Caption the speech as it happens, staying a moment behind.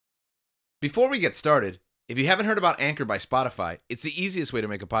Before we get started, if you haven't heard about Anchor by Spotify, it's the easiest way to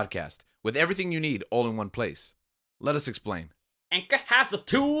make a podcast with everything you need all in one place. Let us explain. Anchor has the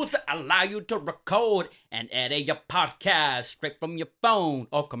tools that allow you to record and edit your podcast straight from your phone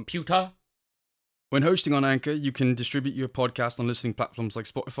or computer. When hosting on Anchor, you can distribute your podcast on listening platforms like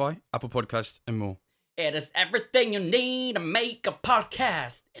Spotify, Apple Podcasts, and more. It is everything you need to make a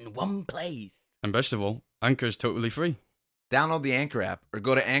podcast in one place. And best of all, Anchor is totally free. Download the Anchor app or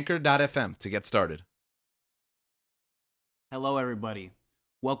go to anchor.fm to get started. Hello, everybody.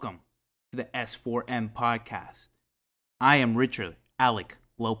 Welcome to the S4M podcast. I am Richard Alec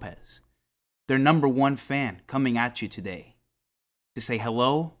Lopez, their number one fan, coming at you today to say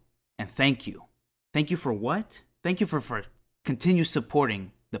hello and thank you. Thank you for what? Thank you for continue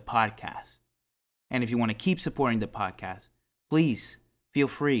supporting the podcast. And if you want to keep supporting the podcast, please feel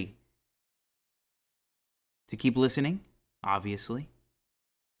free to keep listening, obviously,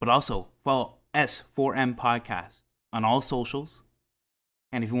 but also follow S4M podcast on all socials.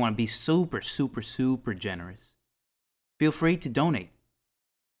 And if you want to be super generous, feel free to donate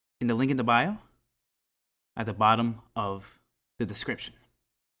in the link in the bio at the bottom of the description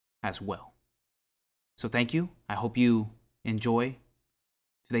as well. So thank you. I hope you enjoy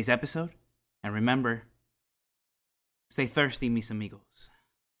today's episode. And remember, stay thirsty, mis amigos.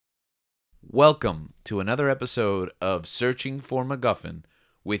 Welcome to another episode of Searching for MacGuffin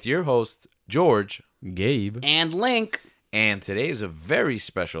with your hosts, George, Gabe, And Link. and today is a very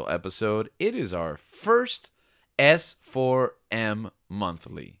special episode. It is our first S4M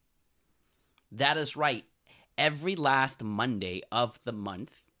Monthly. That is right. Every last Monday of the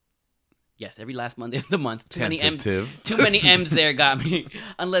month. Yes, every last Monday of the month. Too many M's there got me.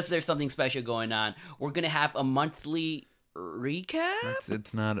 Unless there's something special going on. We're going to have a monthly recap?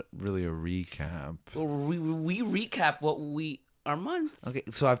 It's not really a recap. Or we recap our month. Okay,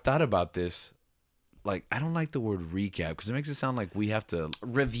 so I've thought about this. Like, I don't like the word recap because it makes it sound like we have to...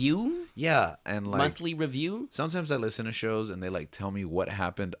 Review? Yeah, and like... Monthly review? Sometimes I listen to shows and they like tell me what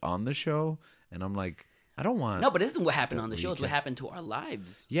happened on the show. And I'm like, I don't want... No, but this isn't what happened on the show. It's what happened to our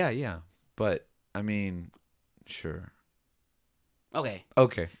lives. Yeah. But, I mean, sure. Okay.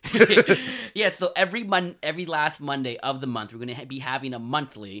 Yeah, so every last Monday of the month, we're going to be having a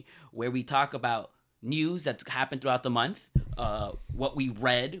monthly where we talk about news that's happened throughout the month, what we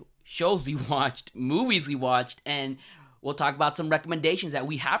read, shows we watched, movies we watched, and we'll talk about some recommendations that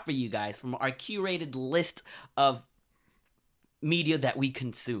we have for you guys from our curated list of media that we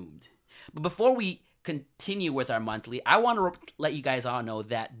consumed. But before we continue with our monthly, I want to let you guys all know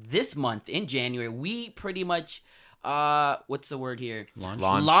that this month in January, we pretty much... what's the word here?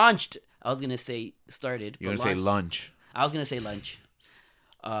 Launched. I was gonna say started. You're gonna say lunch. I was gonna say lunch.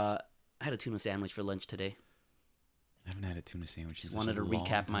 I had a tuna sandwich for lunch today. I haven't had a tuna sandwich. Just wanted to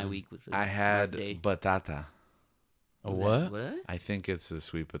recap my week with. I had batata. A what? What? I think it's a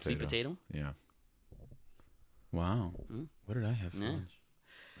sweet potato. Sweet potato? Yeah. Wow. Mm. What did I have for Yeah. lunch?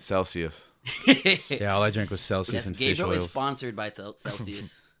 Celsius. Yeah, all I drank was Celsius Yes, and fish Gabriel is oils. sponsored by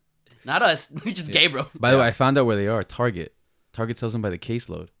Celsius. Not us. Just Gabriel. By the way, I found out where they are. Target. Target sells them by the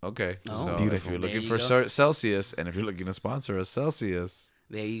caseload. Okay. Oh, so beautiful. if you're looking There for you Celsius, and if you're looking to sponsor a Celsius,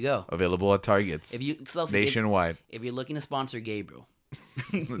 There you go. available at Targets If you Celsius, nationwide. if you're looking to sponsor Gabriel,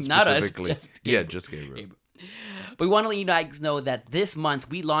 not us. Specifically. Just Gabriel. Yeah, just Gabriel. But we want to let you guys know that this month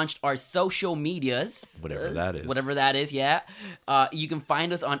we launched our social medias. Whatever that is. Whatever that is, yeah. You can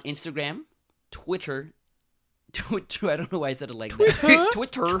find us on Instagram, Twitter, I don't know why I said it like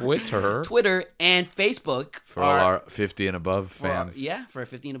that. Twitter, and Facebook. For all our 50 and above fans. For our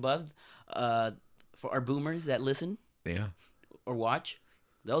 50 and above. For our boomers that listen Yeah. or watch.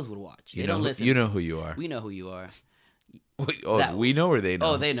 Those would watch. You They know, don't listen. You know who you are. We know who you are. We know or they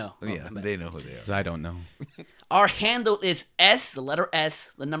know? Oh, they know. Yeah, Oh, they know who they are. 'Cause I don't know. Our handle is S, the letter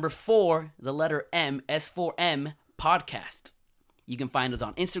S, the number 4, the letter M, S4M podcast. You can find us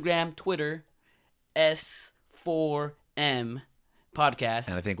on Instagram, Twitter, S4M podcast.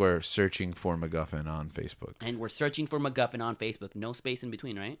 And I think we're searching for MacGuffin on Facebook. And we're searching for MacGuffin on Facebook. No space in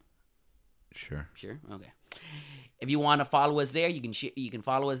between, right? Sure. Sure? Okay. If you want to follow us there, you can you can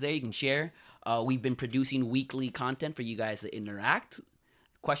follow us there. You can share. We've been producing weekly content for you guys to interact.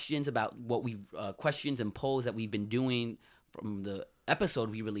 Questions about questions and polls that we've been doing from the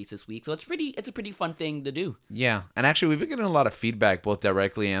episode we released this week. So it's a pretty fun thing to do. Yeah, and actually we've been getting a lot of feedback both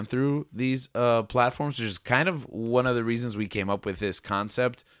directly and through these platforms, which is kind of one of the reasons we came up with this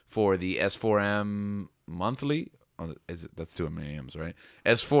concept for the S4M Monthly. Oh, that's too many M's, right?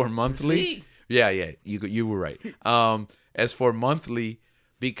 S4 Monthly. See? Yeah, you were right. S4 Monthly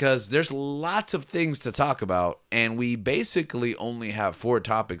because there's lots of things to talk about, and we basically only have 4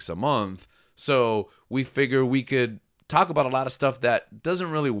 topics a month. So we figure we could talk about a lot of stuff that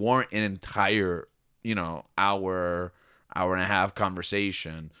doesn't really warrant an entire, hour and a half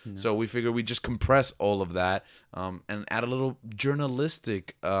conversation. No. So we figure we just compress all of that and add a little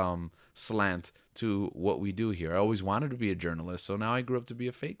journalistic slant to what we do here. I always wanted to be a journalist, so now I grew up to be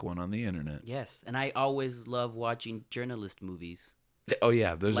a fake one on the internet. Yes, and I always love watching journalist movies. Oh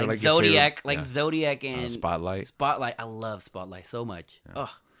yeah, those are like Zodiac, your favorite, Zodiac and Spotlight. Spotlight, I love Spotlight so much. Yeah.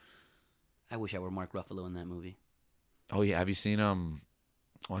 Oh, I wish I were Mark Ruffalo in that movie. Oh yeah, have you seen Well,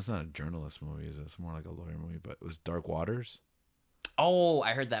 it's not a journalist movie, is it? It's more like a lawyer movie, but it was Dark Waters. Oh,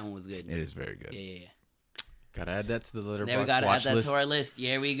 I heard that one was good. It is very good. Yeah. Gotta add that to the Letterboxd. There we gotta add that list. to our list.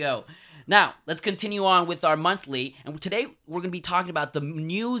 Here we go. Now, let's continue on with our monthly. And today, we're going to be talking about the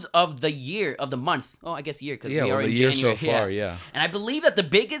news of the year, of the month. Oh, I guess year, because we are in year January. so far, yeah. And I believe that the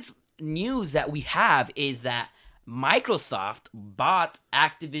biggest news that we have is that Microsoft bought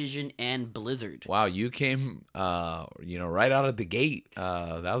Activision and Blizzard. Wow, you came, right out of the gate.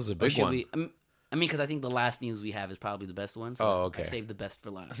 That was a big one. Because I think the last news we have is probably the best one. So okay. I saved the best for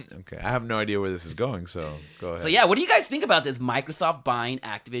last. Okay, I have no idea where this is going, so go ahead. So yeah, what do you guys think about this Microsoft buying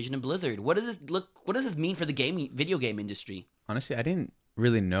Activision and Blizzard? What does this mean for the video game industry? Honestly, I didn't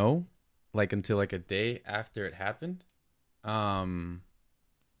really know, until a day after it happened. Yeah,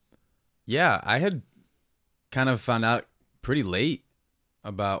 I had kind of found out pretty late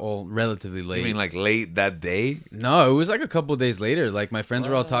relatively late. You mean late that day? No, it was a couple of days later. My friends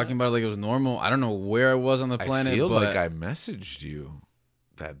were all talking about it it was normal. I don't know where I was on the planet. I feel like I messaged you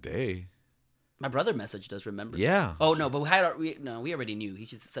that day. My brother messaged us, remember? Yeah. Oh, no, but we already knew. He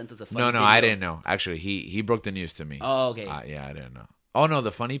just sent us a funny No, I didn't know. Actually, he broke the news to me. Oh, okay. Yeah, I didn't know. Oh, no,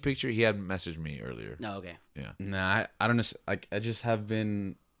 the funny picture, he had messaged me earlier. Oh, okay. Yeah. Nah, I don't know. I just have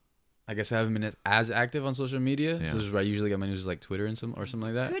been... I guess I haven't been as active on social media. Yeah. So this is where I usually get my news, Twitter or something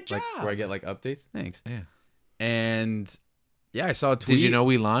like that. Good job. Where I get updates. Thanks. Yeah. And yeah, I saw a tweet. Did you know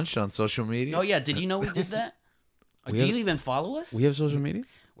we launched on social media? Oh yeah, did you know we did that? Do you even follow us? We have social media?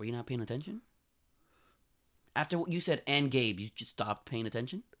 Were you not paying attention? After what you said and Gabe, you just stopped paying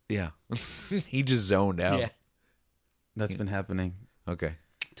attention? Yeah. He just zoned out. Yeah. That's been happening. Okay.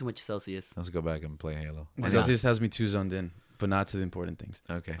 Too much Celsius. Let's go back and play Halo. Celsius has me too zoned in, but not to the important things.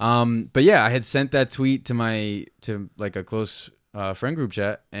 Okay. But yeah, I had sent that tweet to a close friend group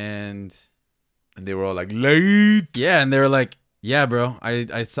chat, and they were all late. Yeah, and they were like, "Yeah, bro,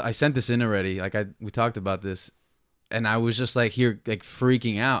 I sent this in already. We talked about this," and I was just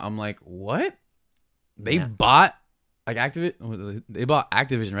freaking out. I'm like, "What? They bought Activision? They bought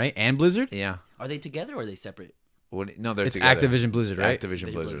Activision, right? And Blizzard? Yeah. Are they together or are they separate? No, they're it's together. Activision Blizzard, right?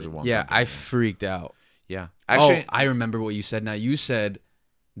 Activision Blizzard is one. Yeah, company. I freaked out. Yeah. Actually, I remember what you said. Now, you said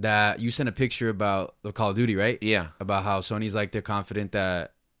that you sent a picture about the Call of Duty, right? Yeah. About how Sony's they're confident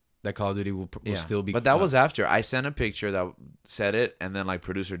that Call of Duty will still be. But that was after I sent a picture that said it, and then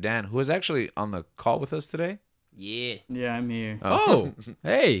producer Dan, who was actually on the call with us today. Yeah. Yeah, I'm here. Oh,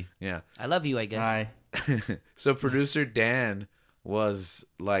 hey. Yeah. I love you, I guess. Hi. So producer Dan was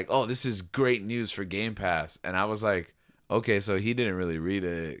like, "Oh, this is great news for Game Pass," and I was like, "Okay, so he didn't really read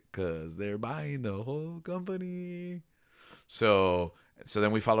it because they're buying the whole company." So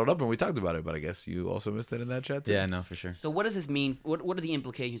then we followed up and we talked about it, but I guess you also missed it in that chat too. Yeah, no, for sure. So what does this mean? What are the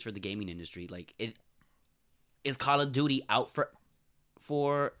implications for the gaming industry? Is Call of Duty out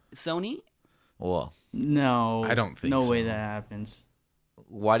for Sony? Well, no, I don't think no so. way that happens.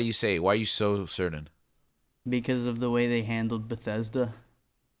 Why do you say? Why are you so certain? Because of the way they handled Bethesda.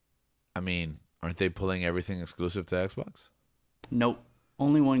 I mean, aren't they pulling everything exclusive to Xbox? Nope.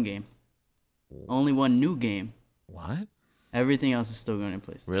 Only one game. Only one new game. What? Everything else is still going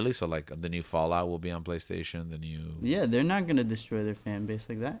to PlayStation. Really? So the new Fallout will be on PlayStation. The new. Yeah, they're not going to destroy their fan base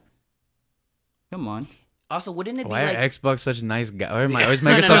like that. Come on. Also, wouldn't it be Why are Xbox such nice guys? Why is No,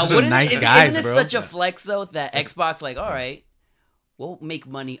 Microsoft such nice guys, isn't it bro? such a flex though that Xbox all right, we'll make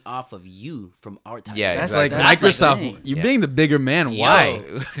money off of you from our time. Yeah, That's exactly. Microsoft. You being the bigger man. Why?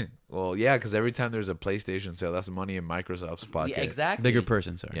 Well, yeah, because every time there's a PlayStation sale, that's money in Microsoft's pocket. Yeah, exactly. Bigger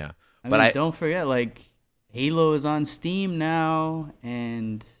person, sorry. Yeah, But don't forget, Halo is on Steam now,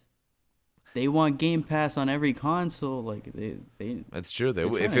 and they want Game Pass on every console. That's true.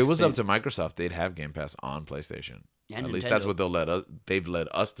 If it was up to Microsoft, they'd have Game Pass on PlayStation. And At least that's what they've led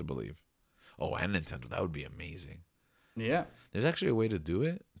us to believe. Oh, and Nintendo. That would be amazing. Yeah. There's actually a way to do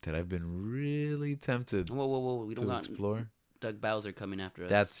it that I've been really tempted Whoa. We don't to want explore. Doug Bowser coming after us.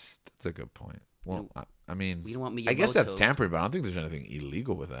 That's a good point. Well, I mean, we don't want Miyamoto. I guess that's tampering, but I don't think there's anything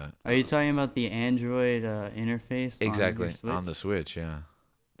illegal with that. Are you talking about the Android interface? Exactly. On the Switch, yeah.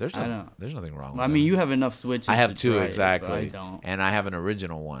 There's nothing wrong with I that. mean, you have enough Switches. I have to two try exactly. It, but I don't. And I have an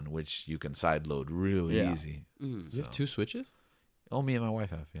original one, which you can sideload really Yeah. easy. Mm. You have 2 Switches? Oh, me and my wife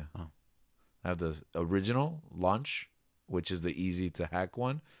have, yeah. Oh. I have the original launch, which is the easy to hack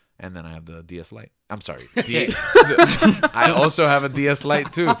one, and then I have the DS Lite. I'm sorry. I also have a DS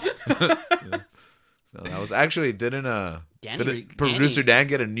Lite too. No, that was actually didn't producer Dan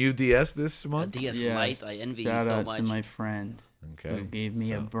get a new DS this A month? DS Yes. Lite. I envy you Shout so out much. to my friend Okay. who gave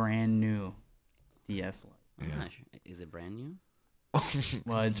me a so- brand new DS Lite. I'm Yeah. not sure. Is it brand new?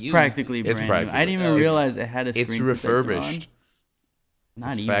 Well, it's used. practically It's brand new. I practically- didn't even it's- realize it had a screen It's protector refurbished. on. Not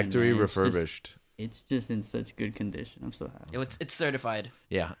It's even factory man. It's just- refurbished. It's just in such good condition. I'm so happy. It's certified.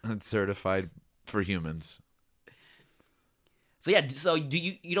 Yeah, it's certified for humans. So yeah. So do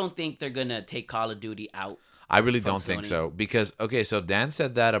you don't think they're gonna take Call of Duty out? I really From don't think Sony. so because so Dan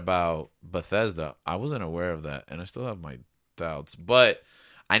said that about Bethesda. I wasn't aware of that, and I still have my doubts. But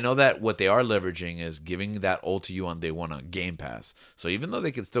I know that what they are leveraging is giving that all to you on day one on Game Pass. So even though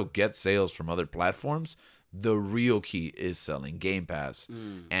they can still get sales from other platforms, the real key is selling Game Pass.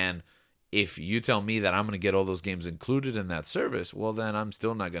 And if you tell me that I'm going to get all those games included in that service, well, then I'm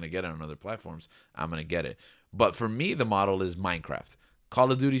still not going to get it on other platforms. I'm going to get it. But for me, the model is Minecraft.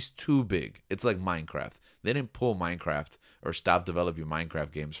 Call of Duty's too big. It's like Minecraft. They didn't pull Minecraft or stop developing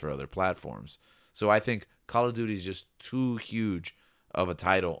Minecraft games for other platforms. So I think Call of Duty is just too huge of a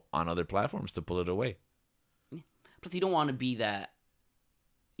title on other platforms to pull it away. Plus, you don't want to be that.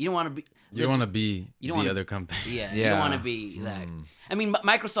 You don't want to be. You don't want to be you don't the wanna- other company. Yeah, you Yeah. don't want to be that. I mean,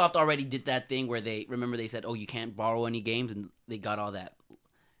 Microsoft already did that thing where they said, "Oh, you can't borrow any games," and they got all that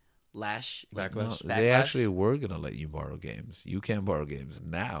Backlash. No, Backlash? they actually were going to let you borrow games. You can't borrow games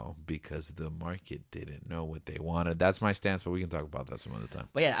now because the market didn't know what they wanted. That's my stance, but we can talk about that some other time.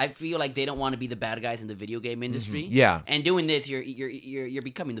 But yeah, I feel like they don't want to be the bad guys in the video game industry. Yeah. And doing this, you're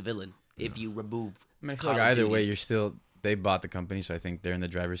becoming the villain if you remove. I mean, I feel Call like of either Duty. way, you're still. They bought the company, so I think they're in the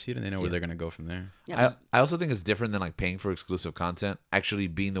driver's seat and they know where they're gonna go from there. Yeah, I also think it's different than like paying for exclusive content. Actually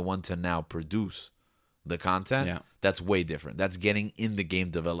being the one to now produce the content, Yeah. that's way different. That's getting in the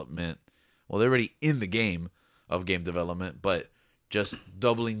game development. Well, they're already in the game of game development, but just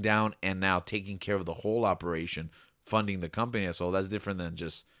doubling down and now taking care of the whole operation, funding the company as a whole. That's different than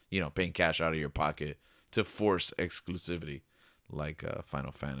just paying cash out of your pocket to force exclusivity, like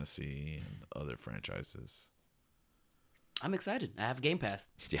Final Fantasy and other franchises. I'm excited. I have Game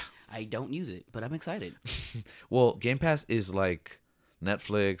Pass. Yeah. I don't use it, but I'm excited. Well, Game Pass is like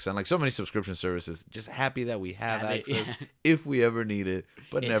Netflix and like so many subscription services. Just happy that we have Have it, access yeah. if we ever need it,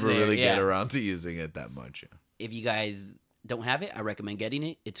 but It's never there, really get yeah. around to using it that much. Yeah. If you guys don't have it, I recommend getting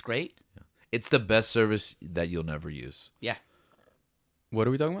it. It's great. It's the best service that you'll never use. Yeah. What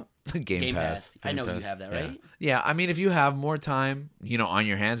are we talking about? Game Pass. I know you Pass. have that, Yeah. right? Yeah, I mean, if you have more time, on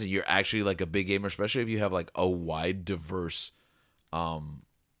your hands, and you're actually like a big gamer, especially if you have like a wide, diverse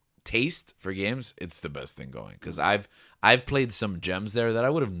taste for games, it's the best thing going. Because I've played some gems there that I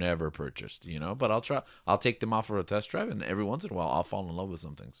would have never purchased, but I'll take them off for a test drive, and every once in a while I'll fall in love with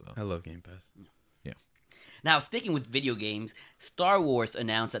something. So I love Game Pass. Now, sticking with video games, Star Wars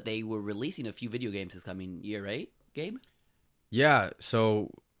announced that they were releasing a few video games this coming year, right, Gabe? Yeah.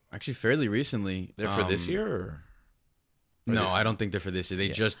 So actually, fairly recently, they're for this year. Or No, they- I don't think they're for this year. They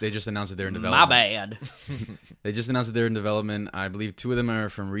just announced that they're in My development. bad. They just announced that they're in development. I believe 2 of them are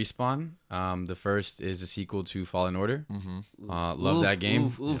from Respawn. The first is a sequel to Fallen Order. Love Oof, that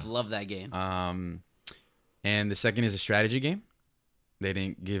game. Oof, love that game. And the second is a strategy game. They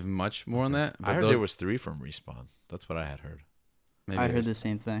didn't give much more on that. I heard there was 3 from Respawn. That's what I had heard. maybe I there heard was- the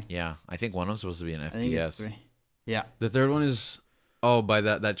same thing. Yeah, I think one of them supposed to be an I think it's FPS. 3. Yeah. The third one is by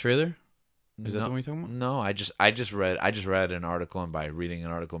that trailer. Is that No, the one you're talking about? No, I just read an article, and by reading an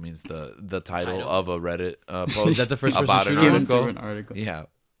article means the title of a Reddit post. Is that the first person about an shooter Given one? through article? an article. Yeah.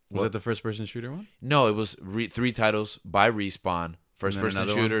 Was that the first person shooter one? No, it was 3 titles by Respawn: first And then person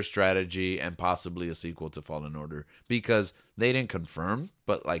another shooter, one? strategy, and possibly a sequel to Fallen Order. Because they didn't confirm,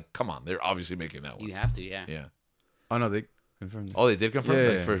 but like, come on, they're obviously making that one. You have to, yeah. Yeah. Oh no, they confirmed it. Oh, they did confirm. Yeah,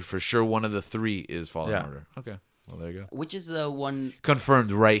 Like, yeah, yeah. For sure, one of the 3 is Fallen Yeah. Order. Okay. Well, there you go. Which is the one?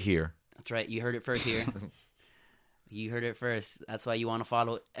 Confirmed right here. That's right. You heard it first here. You heard it first. That's why you want to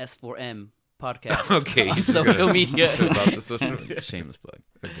follow S4M podcast Okay. on social media. About the social media. Shameless plug.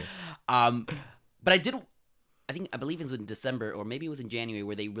 Okay. But I believe it was in December or maybe it was in January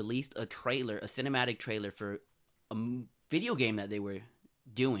where they released a cinematic trailer for a video game that they were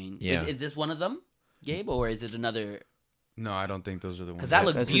doing. Yeah. Is this one of them, Gabe, or is it another? No, I don't think those are the ones. Because that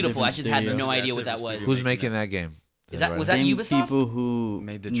That's looks a beautiful. I different just had studio. no Yeah, idea it's what a that different was. studio. Who's making that game? Was that Same Ubisoft? people who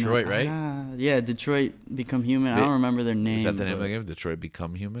Made Detroit, right? Yeah, Detroit Become Human. I don't remember their name. Is that the name of but- the game? Detroit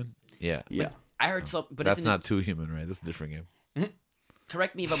Become Human? Yeah. Yeah. I heard something, but That's isn't not Too Human, right? That's a different game.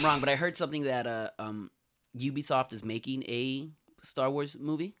 correct me if I'm wrong, but I heard something that Ubisoft is making a Star Wars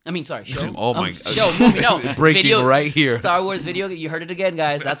movie. I mean, sorry, show. Oh my Show movie. No, Breaking video, right here. Star Wars video. You heard it again,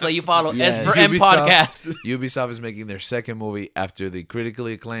 guys. That's why you follow Yeah. S4M Ubisoft- podcast. Ubisoft is making their second movie after the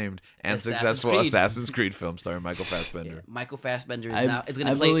critically acclaimed and Assassin's successful Creed. Assassin's Creed film starring Michael Fassbender. Michael Fassbender is I, now. It's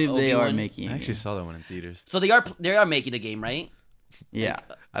gonna I play. believe they are Obi-Wan. making I it. actually saw that one in theaters. So they are making a game, right? Yeah.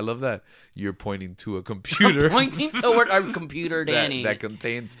 I love that you're pointing to a computer Pointing toward our computer, Danny. that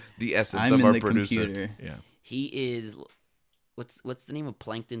contains the essence I'm of in our the producer. computer. Yeah. He is. What's the name of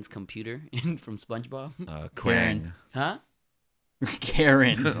Plankton's computer from SpongeBob? Krang. Huh?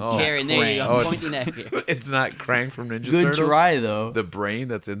 Karen. Oh, Karen, there you go. Oh, I'm it's- pointing at here. It's not Krang from Ninja Good Turtles. try though. The brain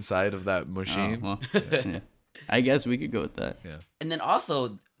that's inside of that Oh, machine. well, yeah. I guess we could go with that. And then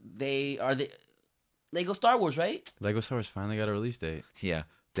also they are the Lego Star Wars, right? Lego Star Wars finally got a release date. Yeah.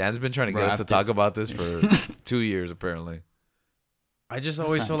 Dan's been trying to get us to Wrapped talk about this for 2 years, apparently. I just That's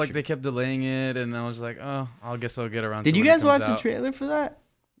always not felt like true. they kept delaying it, and I was like, oh, I guess I'll get around. Did to you when it guys watch comes the out. trailer for that?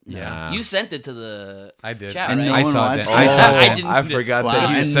 Yeah, Nah. You sent it to the I did. chat, And right? no I one saw watched that. it? I saw I that. didn't- I forgot Wow, that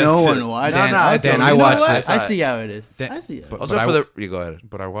you and sent no it. one watched No, it. no, I Dan, told I you. watched You know it. what? I see how it is. Dan- I see it. but- Also, I- for the you go ahead.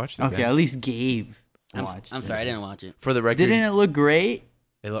 But I watched it. Okay, Dan. at least Gabe I'm watched it. sorry, I didn't watch it. For the record, Didn't it look great?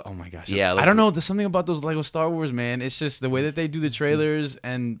 Oh my gosh. Yeah, I don't know. There's something about those Lego Star Wars, man. It's just the way that they do the trailers,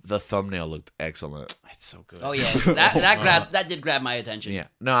 and the thumbnail looked excellent. it's so good. Oh yeah, that did grab my attention. Yeah.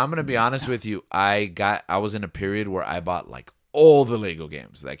 No, I'm gonna be honest with you. I was in a period where I bought like all the Lego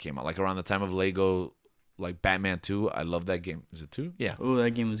games that came out, like around the time of Lego, like Batman 2. I love that game. Is it 2? Yeah. Oh,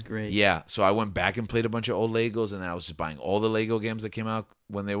 that game was great. Yeah. So I went back and played a bunch of old Legos, and then I was just buying all the Lego games that came out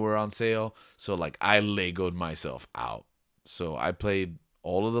when they were on sale. So like I Legoed myself out. So I played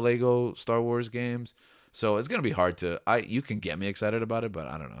all of the Lego Star Wars games. So it's gonna be hard to. You can get me excited about it, but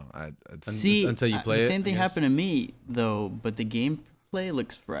I don't know. See, until you play the it, same I thing guess. happened to me though, but the gameplay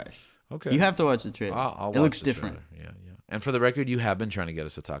looks fresh. okay. You have to watch the trailer. I'll it watch looks the different. trailer. Yeah. And for the record, you have been trying to get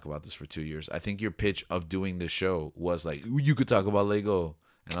us to talk about this for 2 years. I think your pitch of doing this show was like, you could talk about Lego.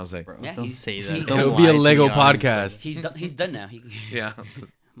 And I was like, Bro, Yeah, don't he's- say he- that. Don't It'll be a lie to Lego the audience. podcast. He's done now. yeah.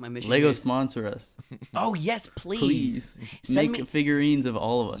 My mission. Lego here- sponsor us, Oh yes, please. please. Send Make me. figurines of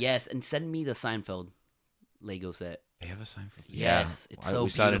all of us. Yes, and send me the Seinfeld Lego set. They have a sign for Yeah. Yes, it's We so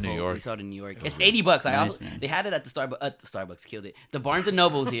saw it in beautiful. New York. We saw it in New York. It's $80. I Nice, also man. they had it at the Starbucks. Killed it. The Barnes and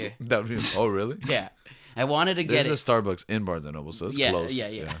Nobles here. Oh, really? Yeah, I wanted to There's get a it. Starbucks in Barnes & Noble, so it's Yeah, close.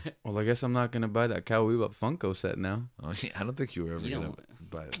 yeah. Well, I guess I'm not gonna buy that Cowboy Bebop Funko set now. Oh, yeah, I don't think you were ever You going don't- to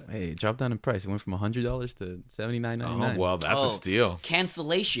buy that. Hey, it dropped down in price. It went from $100 to $79.99. Oh, well, that's Oh. a steal.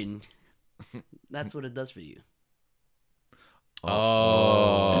 Cancellation. That's what it does for you.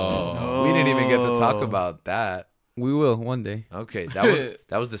 Oh. We didn't even get to talk Oh. about that. We will one day. Okay,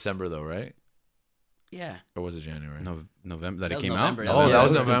 that was December though, right? Yeah. Or was it January? No, November that That it was came November, out. that Oh, was- that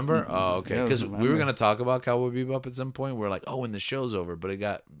was Yeah. November. Oh, okay. Yeah, it was Because we were November. gonna talk about Cowboy Bebop at some point. We're like, oh, when the show's over, but it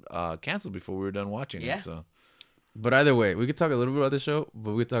got canceled before we were done watching Yeah. it. So But either way, we could talk a little bit about the show,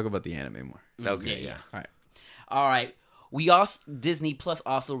 but we could talk about the anime more. okay, yeah. All right. All right. We also Disney Plus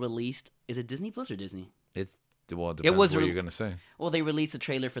also released. Is it Disney Plus or Disney? It depends was what re- you're gonna say. Well, they released a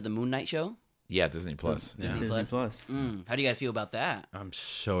trailer for the Moon Knight show. Yeah, Disney Plus. Yeah. Disney Disney Plus. Plus. How do you guys feel about that? I'm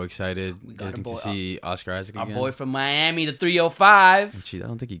so excited. We got Getting a boy- to see Oscar Isaac Our again. boy from Miami, the 305. Actually, I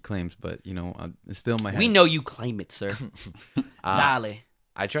don't think he claims, but it's still in my head. We know you claim it, sir. Dale.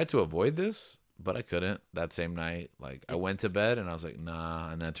 I tried to avoid this, but I couldn't that same night. Like I went to bed and I was like, nah,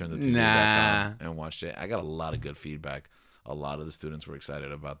 and then I turned the TV back on and watched it. I got a lot of good feedback. A lot of the students were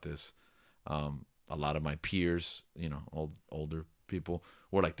excited about this. A lot of my peers, older people,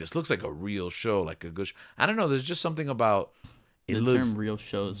 were like, "This looks like a real show, like a good." I don't know. There's just something about it. The Looks term "real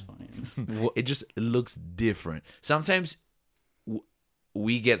show" is funny. it looks different. Sometimes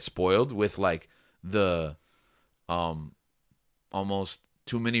we get spoiled with like the almost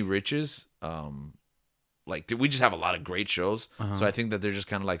too many riches. Like we just have a lot of great shows, so I think that they're just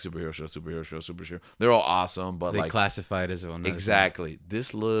kind of like superhero show. They're all awesome, but They like classify it as one. exactly,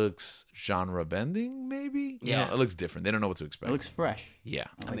 this looks genre bending. Maybe Yeah. it looks different. They don't know what to expect. It looks fresh. yeah,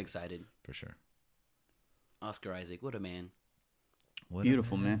 I'm excited. for sure. Oscar Isaac, what a man. What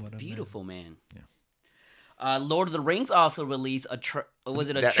Beautiful, man. what a Beautiful man. Yeah. Lord of the Rings also released was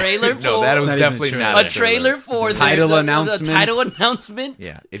it a That- trailer? no, for, that was Not even definitely a not a trailer for Title the announcement. title announcement.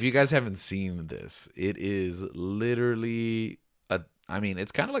 Yeah, if you guys haven't seen this, it is literally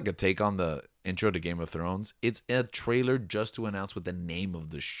it's kind of like a take on the intro to Game of Thrones. It's a trailer just to announce what the name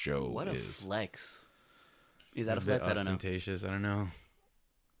of the show What a is. flex. Is that a bit flex? I don't know. ostentatious. I don't know.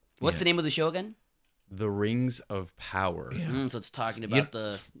 What's the name of the show again? The Rings of Power. Yeah. So it's talking about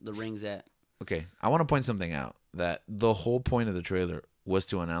the rings that. Okay, I want to point something out. That the whole point of the trailer was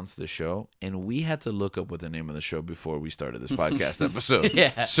to announce the show, and we had to look up what the name of the show before we started this podcast episode.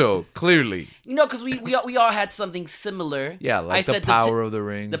 Yeah. So clearly, Because we all had something similar. yeah, like I the said Power of the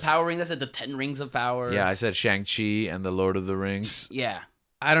Rings. The Power Rings. I said the 10 Rings of Power. Yeah, I said Shang-Chi and the Lord of the Rings. Yeah.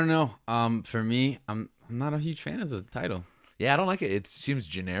 I don't know. For me, I'm not a huge fan of the title. Yeah, I don't like it. It seems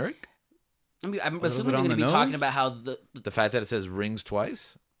generic. I mean, I'm little assuming bit they're on going to the be talking nose. about how the The fact that it says rings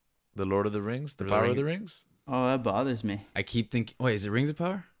twice, the Lord of the Rings, the Power of the Rings. Oh, that bothers me. I keep thinking. Wait, is it Rings of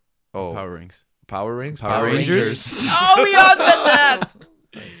Power? Oh, Power Rings. Power Rings, Power Rangers. Oh, we all said that.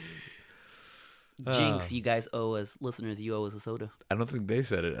 Jinx, you guys owe us, listeners. You owe us a soda. I don't think they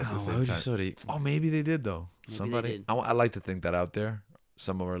said it at the why same would you time. sort of- Oh, maybe they did though. Maybe Somebody. they did. I like to think that out there.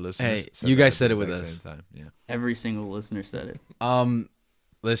 Some of our listeners. Hey, you that guys at said the it with exact us. Same time. Yeah. Every single listener said it.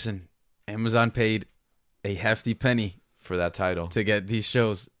 Listen, Amazon paid a hefty penny For that title, to get these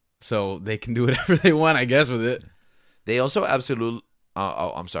shows, so they can do whatever they want, I guess, with it. they also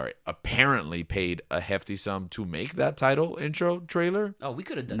apparently paid a hefty sum to make that title intro trailer. Oh, we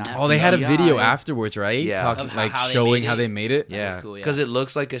could have done Nah. that. Oh, they had a CGI. video afterwards, right? Yeah. Talking, Of like how they showing made how it? they made it. That was cool, yeah. because it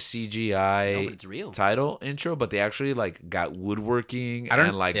looks like a CGI No, but it's real. title intro, but they actually like got woodworking I don't-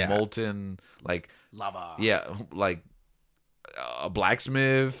 and like yeah. molten, like Lava. yeah, like a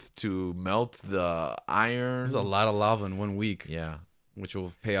blacksmith to melt the iron. There's a lot of lava in 1 week, Yeah. which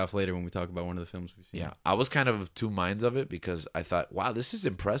will pay off later when we talk about one of the films we've seen. Yeah, I was kind of two minds of it because I thought, wow, this is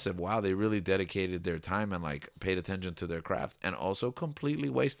impressive. Wow, they really dedicated their time and like paid attention to their craft, and also completely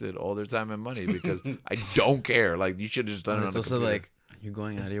wasted all their time and money because I don't care. Like you should have just done it on It's the also computer. like, you're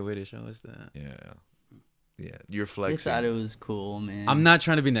going out of your way to show us that. yeah, you're I flexing. thought it was cool, man. I'm not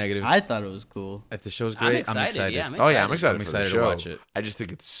trying to be negative. I thought it was cool. If the show's I'm great, excited. Yeah, I'm Oh yeah, I'm excited I'm for the excited to show. watch it. I just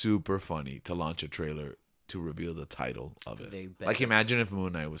think it's super funny to launch a trailer to reveal the title of It's a very it. bad- Like imagine if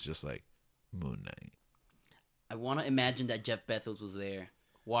Moon Knight was just like Moon Knight. I want to imagine that Jeff Bezos was there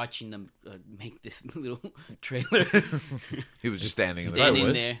watching them make this little trailer. He was just standing in Standing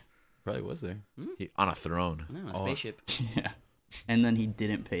was. there. Probably was there. on a throne. No, a Oh. spaceship. Yeah. And then he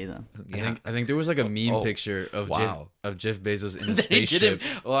didn't pay them. Yeah. I think there was like a meme Oh, picture of wow. Jeff Bezos in a They spaceship.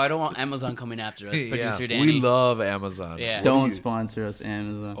 didn't. Oh, I don't want Amazon coming after us. Producer Yeah, Danny. we love Amazon. Yeah. What do Don't you- sponsor us,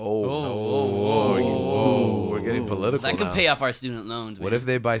 Amazon. Oh, whoa. we're getting political That could now. pay off our student loans. What man. if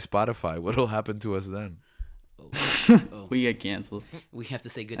they buy Spotify? What'll happen to us then? Oh, We get canceled. we have to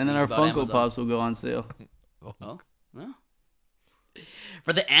say good And then things our about Funko Amazon. Pops will go on sale. Oh, well.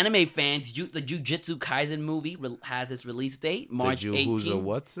 For the anime fans, the Jujutsu Kaisen movie has its release date March 18th.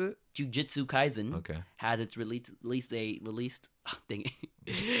 What's it? Jujutsu Kaisen Okay. has its release date released. Oh, dang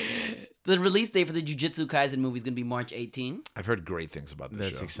it. The release date for the Jujutsu Kaisen movie is going to be March 18th. I've heard great things about this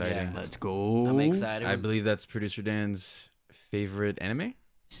That's show. exciting. Yeah. Let's go. I'm excited. I believe that's producer Dan's favorite anime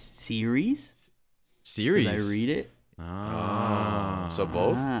Series? series. Did I read it? Ah. So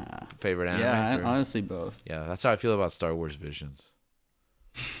both Ah. favorite anime. Yeah, for- honestly, both. yeah, that's how I feel about Star Wars Visions.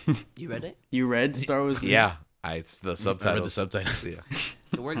 You read it? You read Star Wars? Yeah, it's the subtitles. I read the subtitles. Yeah.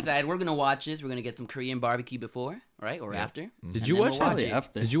 So we're excited. We're going to watch this. We're going to get some Korean barbecue before, right? Or Yeah. after. Mm-hmm. Did And you then watch we'll that? Probably it.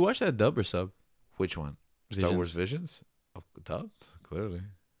 after. Did you watch that dub or sub? Which one? Star Visions. Wars Visions? Oh, dubbed? Clearly.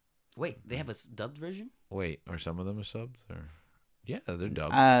 Wait, they have a dubbed version? Wait, are some of them subbed? Or yeah, they're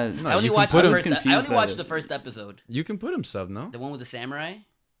dubbed. No, I only you can watched put the 'em- first. I confused only by watched this. the first episode. You can put him sub, no? The one with the samurai.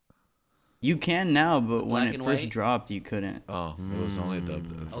 You can now, but when Black it and first white? dropped, you couldn't. Oh, it was only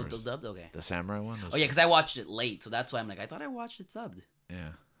dubbed. At Oh, first. dubbed. Okay. The samurai one. Oh yeah, because I watched it late, so that's why I'm like, I thought I watched it subbed. Yeah.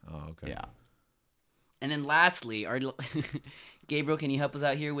 Oh, okay. Yeah. And then lastly, Gabriel, can you help us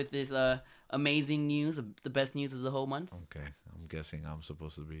out here with this amazing news, the best news of the whole month? Okay. I'm guessing I'm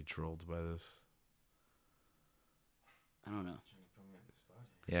supposed to be trolled by this. I don't know,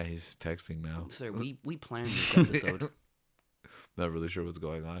 Yeah, he's texting now. sir. We planned this episode. Not really sure what's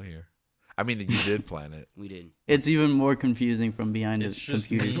going on here. I mean, you did plan it. We did. It's even more confusing from behind a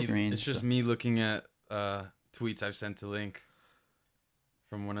computer me, screen. It's just me looking at tweets I've sent to Link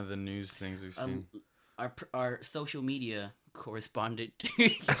from one of the news things we've seen. Our social media correspondent,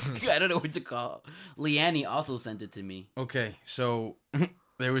 I don't know what to call. Leanne also sent it to me. Okay, so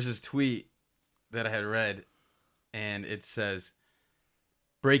there was this tweet that I had read, and it says,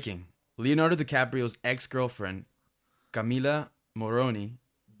 "Breaking: Leonardo DiCaprio's ex-girlfriend, Camila Moroni,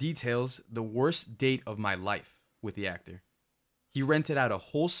 details the worst date of my life with the actor. He rented out a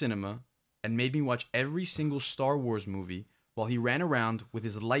whole cinema and made me watch every single Star Wars movie while he ran around with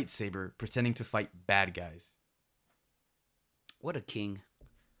his lightsaber pretending to fight bad guys." What a king.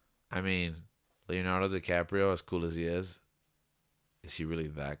 I mean, Leonardo DiCaprio, as cool as he is he really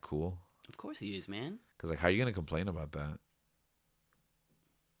that cool? Of course he is, man. Because, like, how are you going to complain about that?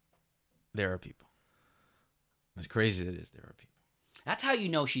 There are people. As crazy as it is, there are people. That's how you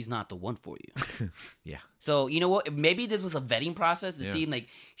know she's not the one for you. Yeah. So, you know what? Maybe this was a vetting process to Yeah. see, like,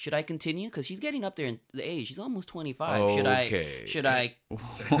 should I continue? Because she's getting up there in the age. She's almost 25. Okay. Should I?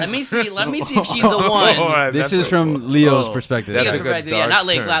 Let me see if she's the one. All right, This that's is from Leo's Oh. perspective. That's Yeah, a good correct. Yeah, dark not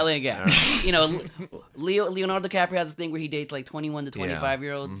Link, turn. not Link. Yeah. All right. You know, Leonardo DiCaprio has this thing where he dates like 21 to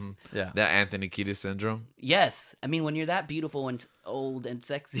 25-year-olds. Mhm. Yeah. That Anthony Kiedis syndrome. Yes. I mean, when you're that beautiful and old and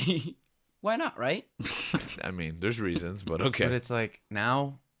sexy, why not, right? I mean, there's reasons, but okay. But it's like,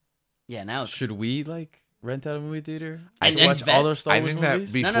 now, Yeah, now it's... should we, like, rent out a movie theater? And watch vet- all those Star I Wars think that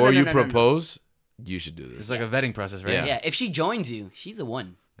movies? before you No. propose, you should do this. It's like a vetting process, right? Yeah. Yeah, if she joins you, she's the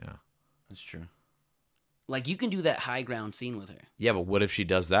one. Yeah. That's true. Like, you can do that high ground scene with her. Yeah, but what if she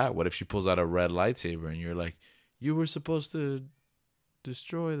does that? What if she pulls out a red lightsaber and you're like, you were supposed to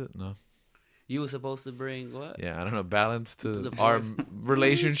destroy that? No. You were supposed to bring what? Yeah, I don't know. Balance to The our Force.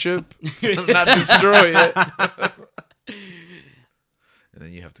 relationship, not destroy it. And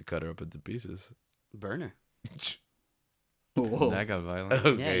then you have to cut her up into pieces. Burner. Whoa. That got violent.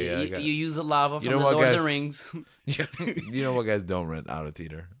 Okay, yeah, I you, got you use the lava from know the what, Lord of the guys? Rings. You know what, guys? Don't rent out a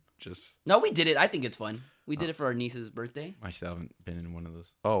theater. Just No, we did it. I think it's fun. We did it for our niece's birthday. I still haven't been in one of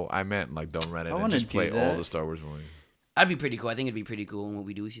those. I meant like don't rent it I and wanna just do play all that. the Star Wars movies. That'd be pretty cool. I think it'd be pretty cool. And what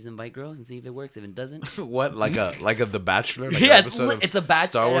we do is just invite girls and see if it works. If it doesn't, What like a The Bachelor? Like an yeah, episode of it's a bad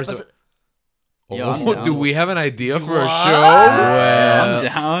Star Wars. episode. Yo, I'm Oh, down. do we have an idea for a What? show? I'm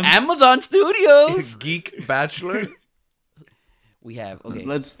down. Amazon Studios. Geek Bachelor. We have okay.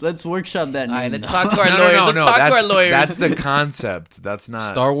 Let's workshop that. All right, name let's now. talk to our lawyers. Let's talk to our lawyers. That's the concept. That's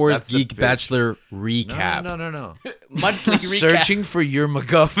not Star Wars that's the Geek pitch. Bachelor recap. No. Monthly recap. Searching for your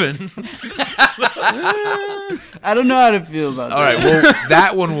MacGuffin. I don't know how to feel about All that. right, well,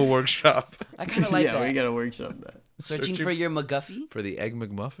 that one will workshop. I kind of like yeah, that. we gotta workshop that. Searching for your McGuffey, for the Egg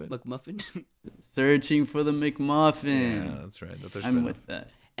McMuffin. McMuffin. Searching for the McMuffin. Yeah, that's right. That's our I'm spin-off. with that.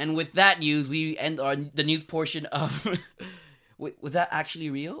 And with that news, we end the news portion of. Wait, was that actually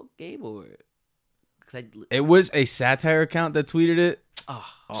real, Gabe, or? 'Cause It was a satire account that tweeted it. oh,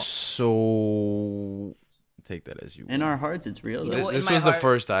 So take that as you will. In our hearts, it's real. You Though. know what? This in my was the heart-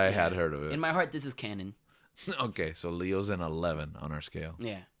 first I yeah. had heard of it. in my heart, this is canon. Okay, so Leo's an 11 on our scale.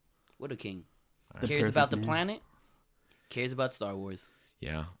 Yeah, what a king. The Cares perfect about the man. planet. Cares about Star Wars.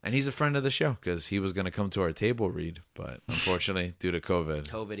 Yeah, and he's a friend of the show because he was going to come to our table read, but unfortunately, due to COVID.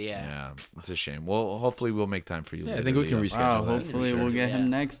 COVID, yeah. It's a shame. Well, hopefully we'll make time for you. Yeah, I later, think we can Leo. reschedule Wow, that. hopefully we'll get him Yeah.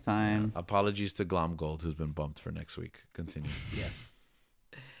 next time. Apologies to Glomgold, who's been bumped for next week. Continue.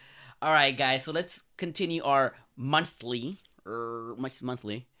 Yeah. All right, guys. So let's continue our monthly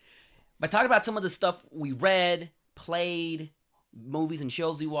by talking about some of the stuff we read, played, movies and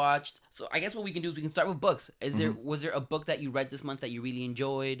shows we watched. So I guess what we can do is we can start with books. Was there a book that you read this month that you really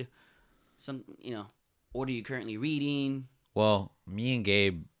enjoyed? What are you currently reading? Well, me and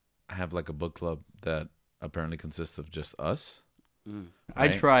Gabe have like a book club that apparently consists of just us. I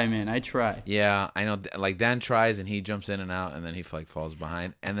Right. try, man. I try. Yeah, I know. Like Dan tries and he jumps in and out, and then he like falls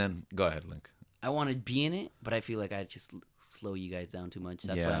behind. And then go ahead, Link. I want to be in it, but I feel like I just slow you guys down too much.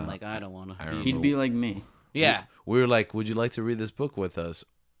 That's why Yeah, I'm like, I don't want I to. remember. He'd be like me. Yeah. We were like, "Would you like to read this book with us?"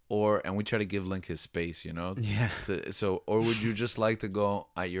 And we try to give Link his space, you know. Yeah. Or would you just like to go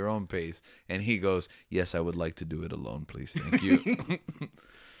at your own pace? And he goes, "Yes, I would like to do it alone, please, thank you."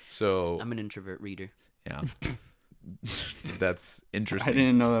 So I'm an introvert reader. yeah, that's I interesting.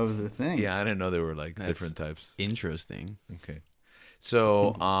 didn't know that was a thing. Yeah, I didn't know there were like That's- different types. Interesting. Okay.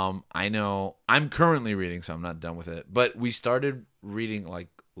 So, I know I'm currently reading, so I'm not done with it. But we started reading like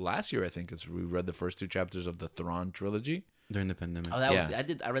last year, I think. We read the first 2 chapters of the Thrawn trilogy. During the pandemic. Oh, that was Yeah.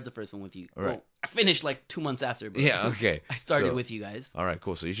 I read the first one with you. Right. Well, I finished like 2 months after. But Yeah. Okay. I started So- with you guys. All right,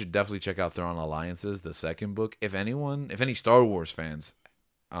 cool. So you should definitely check out Thrawn Alliances, the second book. If any Star Wars fans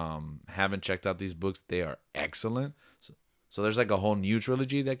haven't checked out these books, they are excellent. So there's like a whole new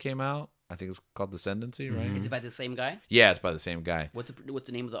trilogy that came out. I think it's called Descendancy, right? Is it by the same guy? Yeah, it's by the same guy. What's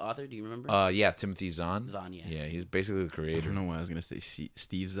the name of the author? Do you remember? Yeah, Timothy Zahn. Zahn, yeah. Yeah, he's basically the I creator. don't know why I was gonna say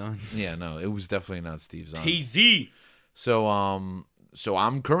Steve Zahn. Yeah, no, it was definitely not Steve Zahn. TZ. So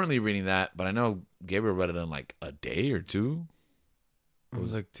I'm currently reading that, but I know Gabriel read it in like a day or 2. It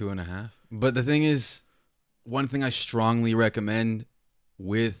was like 2.5. But the thing is, one thing I strongly recommend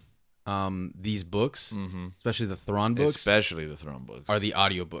with these books, especially the Thrawn books, Especially the Thrawn books. are the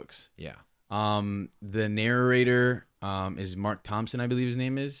audiobooks. Yeah. The narrator is Mark Thompson, I believe his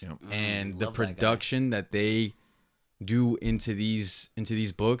name is. Yep. And the love that guy. production that they do into these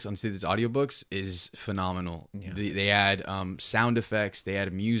books, into these audiobooks is phenomenal. Yeah. They add sound effects, they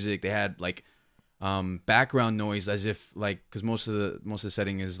add music, they had like background noise, as if like, because most of the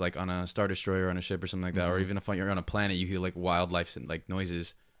setting is like on a Star Destroyer or on a ship or something like that, or even if you're on a planet, you hear like wildlife and like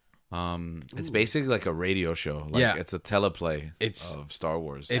noises. It's basically like a radio show. Like, Yeah. it's a teleplay of Star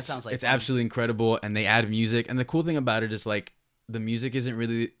Wars. That sounds like it's fun. absolutely incredible, and they add music. And the cool thing about it is like the music isn't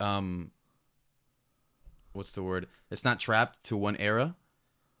really what's the word? It's not trapped to one era,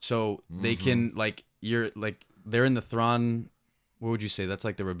 so they can like they're in the Thrawn. What would you say? That's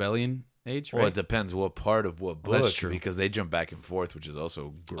like the rebellion age, right? Well, it depends what part of what book. Well, that's true. Because they jump back and forth, which is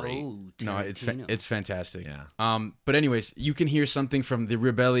also great. Oh, No, it's Tarantino. it's fantastic. Yeah. But anyways, you can hear something from the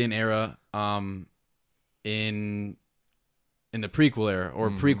Rebellion era, in the prequel era, or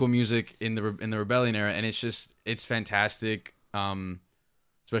prequel music in the Rebellion era, and it's fantastic.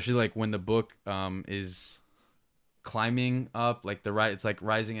 Especially like when the book is climbing up, like it's like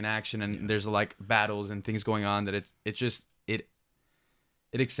rising in action, and there's like battles and things going on, that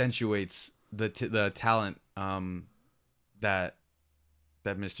it accentuates the talent that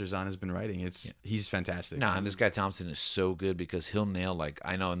Mr. Zahn has been writing. He's fantastic. Nah, and this guy Thompson is so good because he'll nail, like,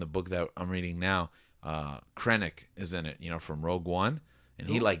 I know in the book that I'm reading now, Krennic is in it, from Rogue One, and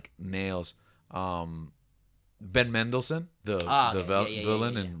he like nails Ben Mendelsohn, the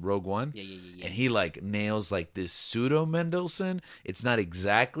villain in Rogue One. Yeah. And he like nails like this pseudo Mendelsohn. It's not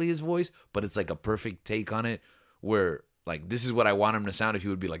exactly his voice, but it's like a perfect take on it, where like, this is what I want him to sound if he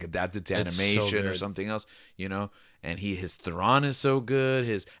would be like adapted to It's so animation or good. something else, And his Thrawn is so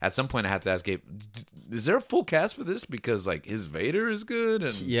good. At some point I had to ask Gabe, is there a full cast for this? Because like his Vader is good,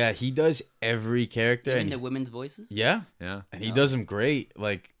 and Yeah, he does every character, Even and the women's voices. yeah, yeah. and he does them great.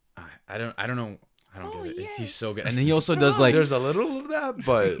 Like I don't know. I don't Oh, get it. yes. He's so good, and then he also does like There's a little of that,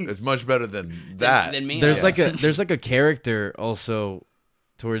 but it's much better than that. Than me. there's Yeah. there's like a character also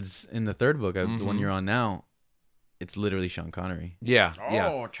towards in the third book, the one you're on now. It's literally Sean Connery. Yeah, yeah.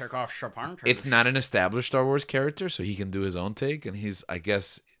 Oh, check off Chopin. It's not an established Star Wars character, so he can do his own take, and I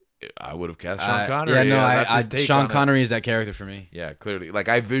guess I would have cast Sean Connery. Yeah, no, that's his take Sean on it. Connery is that character for me. Yeah, clearly. Like,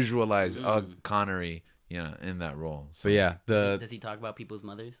 I visualize Connery, in that role. So So yeah, Does he talk about people's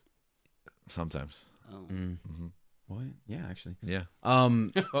mothers? sometimes. Oh. what? Yeah, actually. Yeah.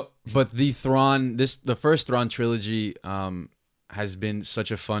 But the first Thrawn trilogy has been such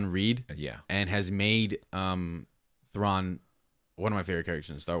a fun read, Yeah. and has made Thrawn one of my favorite characters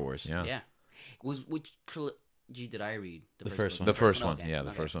in Star Wars. Yeah. Yeah. Which trilogy did I read? The first one. The first one. Okay, Yeah, the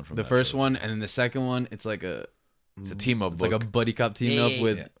okay. first one from The that first trilogy. one, and then the second one, it's like a team up It's book. like a buddy cop team Yeah, up yeah,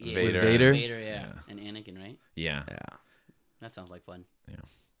 with yeah. with Vader. Vader. Vader, yeah. Yeah. And Anakin, right? Yeah. Yeah. That sounds like fun.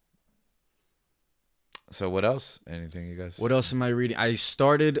 So what else? Anything you guys? What else am I reading? I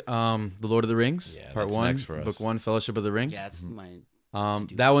started The Lord of the Rings, Yeah, part that's 1, next for us. book 1, Fellowship of the Ring. Yeah, it's my.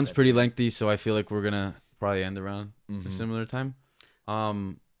 to-do That one's list. pretty lengthy, so I feel like we're gonna probably end around a Mhm. similar time.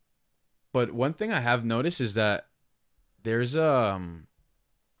 But one thing I have noticed is that there's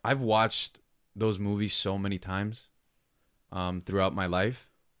I've watched those movies so many times throughout my life,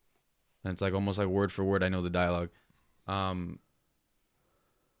 and it's like almost like word for word I know the dialogue,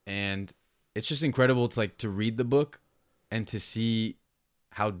 and it's just incredible to read the book and to see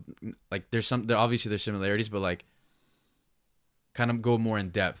how like obviously there's similarities, but like kind of go more in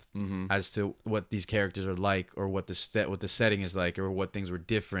depth as to what these characters are like, or what the setting is like, or what things were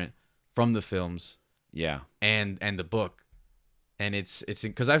different from the films Yeah. and the book. And it's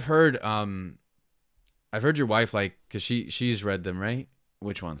because I've heard your wife, like, because she's read them, right?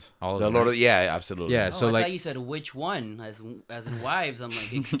 Which ones? All of the them, Lord right? of, yeah, absolutely. Yeah, Oh, so I like thought you said which one, as in wives. I'm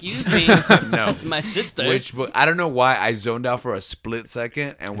like, excuse me, No. that's my sister. Which book? I don't know why I zoned out for a split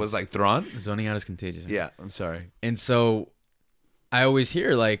second and was like Thrawn. zoning out is contagious. Right? Yeah, I'm sorry. And so I always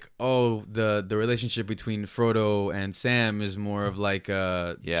hear like, oh, the relationship between Frodo and Sam is more of like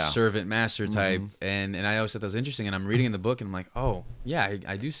a Yeah. servant master type, and I always thought that was interesting. And I'm reading in the book, and I'm like, oh yeah,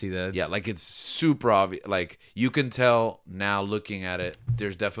 I do see that. Yeah, like it's super obvious. Like you can tell now looking at it.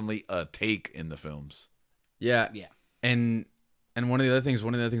 There's definitely a take in the films. yeah. Yeah. And one of the other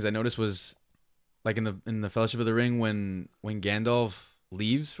things I noticed was like in the Fellowship of the Ring, when Gandalf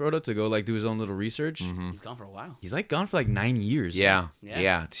leaves Frodo to go like do his own little research, He's gone for a while. he's like gone for like 9 years. Yeah, Yeah.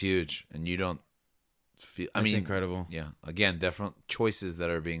 yeah, it's huge, and you don't feel. I That's mean, incredible. yeah. Again, different choices that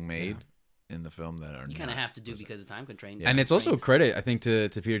are being made in the film that are. You kind of not- have to do because of time constraints. And it's also a credit, I think, to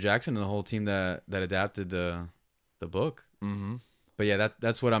Peter Jackson and the whole team that adapted the book. Mhm. But yeah,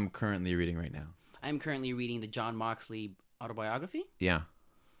 that's what I'm currently reading right now. I'm currently reading the John Moxley autobiography. Yeah.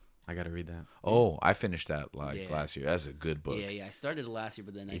 I gotta read that. Oh, I finished that Yeah. last year. That's a good book. Yeah. I started it last year,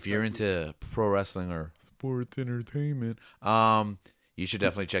 but then If you're into pro wrestling or sports entertainment, you should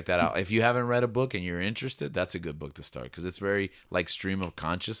definitely check that out. If you haven't read a book and you're interested, that's a good book to start because it's very like stream of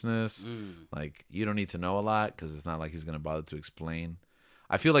consciousness. Like you don't need to know a lot because it's not like he's gonna bother to explain.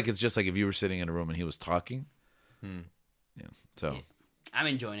 I feel like it's just like if you were sitting in a room and he was talking. Yeah. So I'm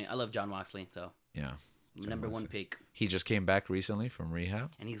enjoying it. I love John Moxley, so yeah. number one pick. He just came back recently from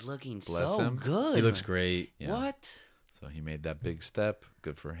rehab. And he's looking Bless so him. good. He looks great. Yeah. What? So he made that big step.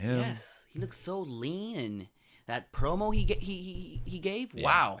 Good for him. Yes, he looks so lean. And that promo he gave, Yeah,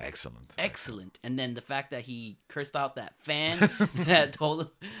 wow, excellent. And then the fact that he cursed out that fan that told him,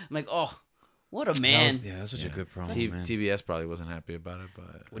 I'm like, oh, what a man. That's such a good promo, man. TBS probably wasn't happy about it,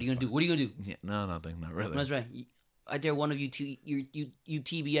 but What are you gonna do? What are you gonna do? Yeah, no, nothing, not really. That's right. I dare one of you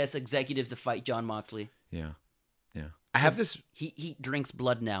TBS executives to fight John Moxley. Yeah. I have this. He drinks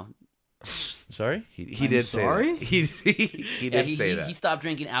blood now. Sorry? He did sorry? say that. He did say that. He stopped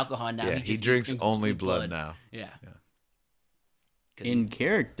drinking alcohol now. Yeah, he drinks only blood now. Yeah. 'Cause In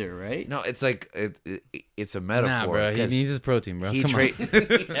character, right? No, it's like it's a metaphor. Nah, bro. He 'cause needs his protein, bro. he Come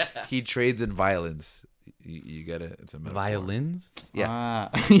on. he trades in violence. You get it? It's a metaphor. Violins? Yeah.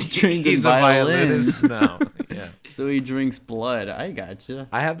 He trains in He's a violins. violinist now. Yeah. So he drinks blood. I gotcha.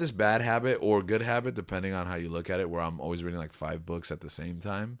 I have this bad habit or good habit, depending on how you look at it, where I'm always reading like 5 books at the same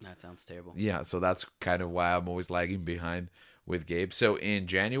time. That sounds terrible. Yeah, so that's kind of why I'm always lagging behind with Gabe. So in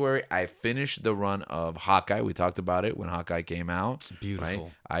January, I finished the run of Hawkeye. We talked about it when Hawkeye came out. Beautiful.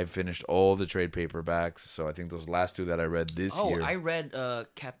 Right? I finished all the trade paperbacks. So I think those last 2 that I read this year. I read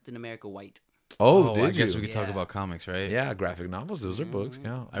Captain America White. Oh, did I guess you? we could talk Yeah. about comics, right? Yeah, graphic novels. Those are books.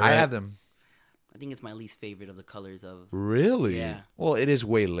 Yeah, I I read- have them. I think it's my least favorite of the colors of Really? Yeah. Well, it is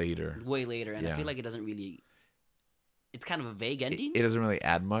way later. way later, and I Yeah. feel like it doesn't really. It's kind of a vague ending. It doesn't really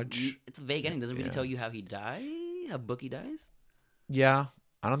add much. It's a vague ending. Doesn't really Yeah. tell you how he died, how Bookie dies. Yeah,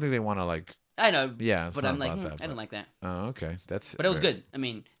 I don't think they want to like. I know. Yeah, it's but not I'm like, about that, I but- don't like that. Oh, okay. That's. But it was very- good. I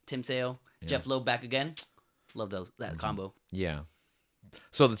mean, Tim Sale, Jeff Loeb back again. Love that combo. Yeah.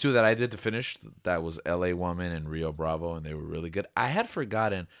 So the 2 that I did to finish, that was L.A. Woman and Rio Bravo, and they were really good. I had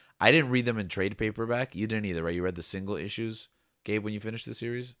forgotten. I didn't read them in trade paperback. You didn't either, right? You read the single issues, Gabe, when you finished the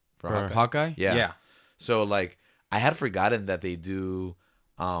series For Hawkeye? Yeah. So like, I had forgotten that they do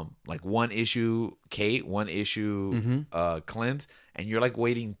like 1 issue Kate, 1 issue Clint, and you're like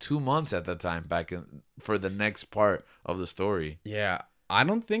waiting 2 months at that time for the next part of the story. Yeah. I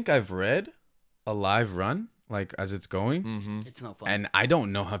don't think I've read a live run like as it's going. Mm-hmm. It's no fun. And I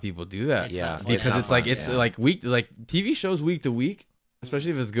don't know how people do that. It's Yeah, not fun. Because not it's like fun, it's yeah. like TV shows week to week,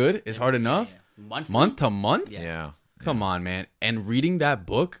 especially if it's good, it's hard enough. Yeah. Monthly? Month to month? Yeah. Come on, man. And reading that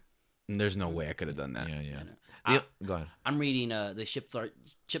book, there's no way I could have done that. Yeah. Go ahead. I'm reading the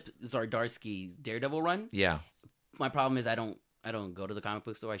Chip Zdarsky's Daredevil run. Yeah. My problem is I don't go to the comic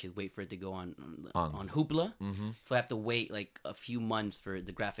book store. I should wait for it to go on Hoopla. Mm-hmm. So I have to wait like a few months for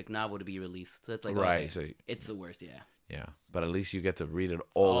the graphic novel to be released. So it's like Right. okay, So it's the worst. Yeah. yeah, but at least you get to read it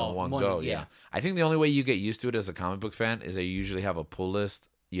all in one go. yeah. Yeah. I think the only way you get used to it as a comic book fan is that you usually have a pull list.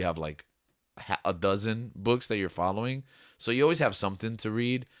 You have like a dozen books that you're following, so you always have something to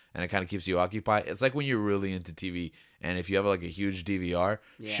read, and it kind of keeps you occupied. It's like when you're really into TV, and if you have like a huge DVR,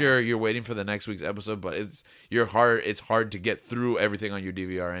 sure, you're waiting for the next week's episode, but it's hard to get through everything on your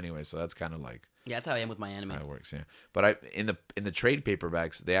DVR anyway. So that's kind of like Yeah, that's how I am with my anime. how it works. Yeah, but in the trade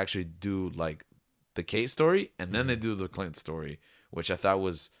paperbacks, they actually do like the Kate story, and then they do the Clint story, which I thought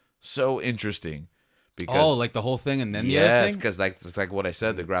was so interesting. Because, Like the whole thing and then the other yes, thing? because like it's like what I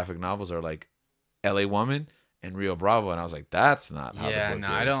said, the graphic novels are like L.A. Woman and Rio Bravo, and I was like, that's not how Yeah, the book no,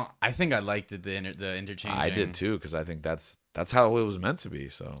 I is. don't. I think I liked the interchange. I did too, because I think that's how it was meant to be.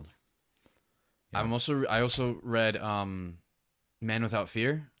 So I also read Man Without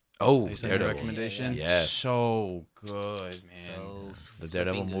Fear. oh, I sent you a Daredevil, recommendation. Yeah. Yes. So good, man. So the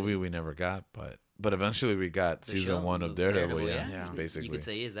Daredevil flipping movie good. we never got, but eventually we got The season show, 1 of the Daredevil. Yeah, yeah. it's basically You could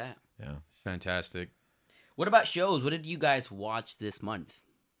say is that. yeah. Fantastic. What about shows? What did you guys watch this month?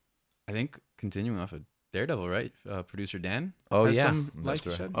 I think continuing off of Daredevil, right? Producer Dan. Oh has yeah, some that's light to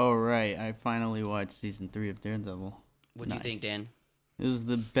right. shed. Oh, right. I finally watched season 3 of Daredevil. What do you Nice. think, Dan? It was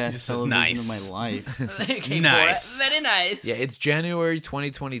the best This is television nice. of my life. Okay, Nice. Borat. Very nice. Yeah, it's January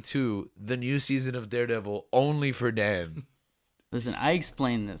 2022, the new season of Daredevil, only for Dan. Listen, I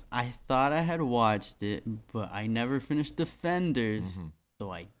explained this. I thought I had watched it, but I never finished Defenders,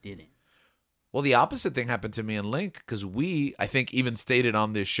 so I didn't. Well, the opposite thing happened to me and Link, because I think, even stated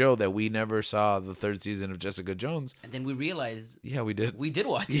on this show that we never saw the 3rd season of Jessica Jones. And then we realized Yeah, we did. we did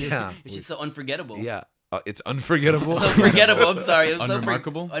watch Yeah. it. It's just so unforgettable. Yeah. It's unforgettable. So forgettable. I'm sorry. It was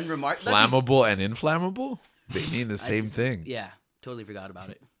Unremarkable? Unremarkable. Flammable and inflammable. They mean the same thing. Yeah, totally forgot about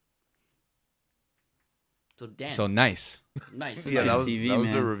it. So damn. So nice. Nice. Yeah, nice. that was the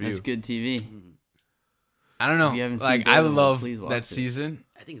man. review. That's good TV. I don't know. If you haven't seen Like I Daredevil, love please watch that it. season.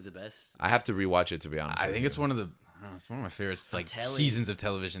 I think it's the best. I have to rewatch it, to be honest. I with think you. it's one of the. It's one of my favorites, like telling seasons of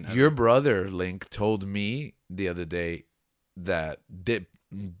television. ever. Your brother Link told me the other day that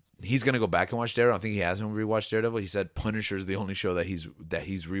he's gonna go back and watch Daredevil. I think he hasn't rewatched Daredevil. He said Punisher is the only show that he's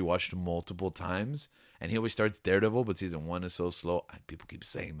rewatched multiple times, and he always starts Daredevil, but season 1 is so slow. People keep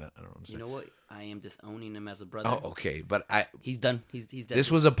saying that. I don't understand. You know what? I am disowning him as a brother. Oh, okay, but He's done. He's dead. this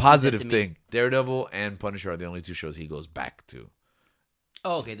to- was a he's dead positive to me. thing. Daredevil and Punisher are the only 2 shows he goes back to.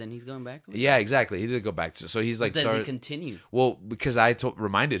 Oh, okay. Then he's going back. Yeah, exactly. He did go back to. So he's like Does he started. continue? Well, because I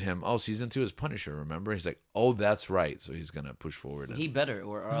reminded him, season 2 is Punisher. Remember? He's like, oh, that's right. So he's gonna push forward. He better,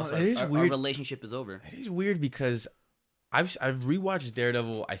 or else it is our weird. relationship is over. It is weird because I've rewatched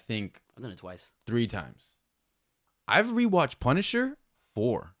Daredevil. I think I've done it twice. 3 times. I've rewatched Punisher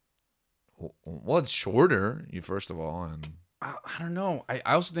 4. Well, it's shorter. You first of all, and I don't know. I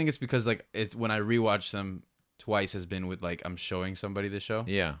also think it's because like it's when I rewatch them twice has been with like I'm showing somebody the show.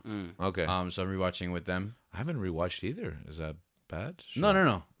 yeah, Mm. okay. So I'm rewatching with them. I haven't rewatched either. Is that bad?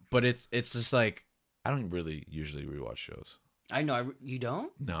 No. But it's just like I don't really usually rewatch shows. I know. You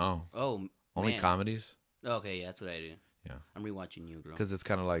don't? No, Oh, only man. comedies. Okay, yeah, that's what I do. Yeah, I'm rewatching you, bro. because it's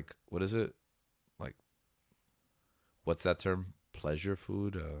kind of like what is it? Like, what's that term? Pleasure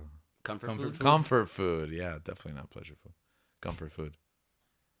food. Comfort Comfort food. food? Comfort food. Yeah, definitely not pleasure food. Comfort food.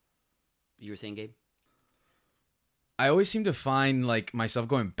 You were saying, Gabe? I always seem to find like myself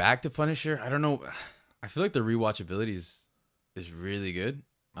going back to Punisher. I don't know. I feel like the rewatchability is really good.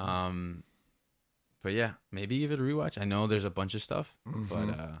 But yeah, maybe give it a rewatch. I know there's a bunch of stuff,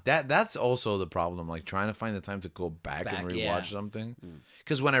 but That's also the problem. Like trying to find the time to go back and Back, rewatch yeah. something.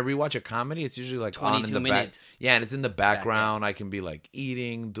 Because when I rewatch a comedy, it's usually like on in 22 the minutes. back. Yeah, and it's in the yeah. background. I can be like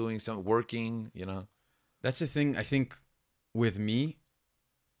eating, doing something, working. You know. that's the thing. I think with me,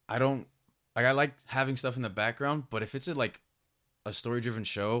 I don't like. I like having stuff in the background, but if it's like a story-driven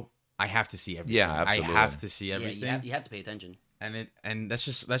show, I have to see everything. Yeah, absolutely. I have to see Yeah, everything. you have to pay attention. And that's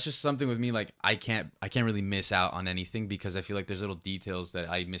just something with me. Like I can't really miss out on anything because I feel like there's little details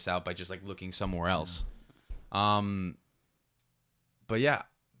that I miss out by just like looking somewhere else. But yeah,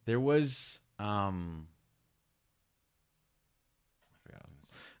 there was I forgot what I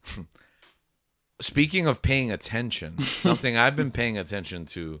was gonna say. Speaking of paying attention, something I've been paying attention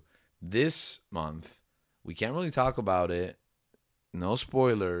to this month. We can't really talk about it. No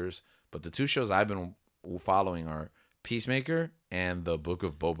spoilers. But the 2 shows I've been following are Peacemaker and the Book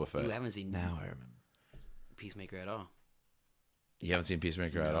of Boba Fett. You haven't seen Now I remember. Peacemaker at all. You haven't seen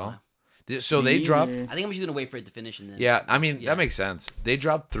Peacemaker at No. all? So they dropped... I think I'm just gonna wait for it to finish and then. Yeah, I mean, Yeah. that makes sense. They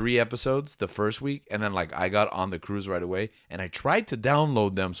dropped 3 episodes the first week, and then like I got on the cruise right away, and I tried to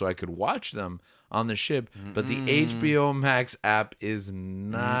download them so I could watch them on the ship, but the HBO Max app is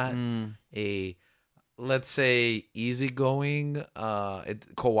not a, let's say, easygoing,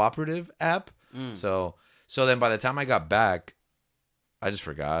 cooperative app. So then by the time I got back, I just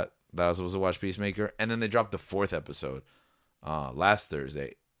forgot that I was supposed to watch Peacemaker, and then they dropped the 4th episode last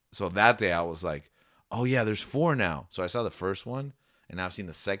Thursday. So that day I was like, oh yeah, there's 4 now. So I saw the first one, and I've seen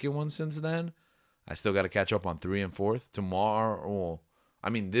the second one since then. I still got to catch up on 3 and 4th.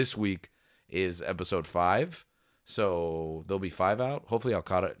 This week is episode 5. So there'll be 5 out. Hopefully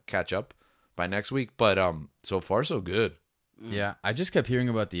I'll catch up by next week. But so far so good. Yeah, I just kept hearing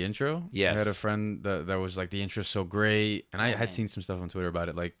about the intro. Yes. I had a friend that was like, the intro's so great. And I had man. seen some stuff on Twitter about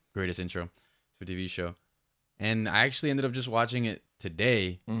it, like greatest intro to a TV show. And I actually ended up just watching it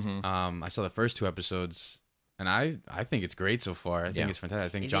today. I saw the first 2 episodes, and I think it's great so far. I think it's fantastic. I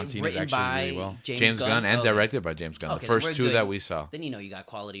think Is John it Cena's written actually by really well. James Gunn and Okay. directed by James Gunn. Okay, The then first we're 2 good. that we saw. Then you know you got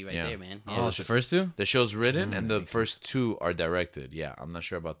quality right Yeah. there, man. Oh, Yeah. it's the first 2? The show's written, and the first 2 are directed. Yeah, I'm not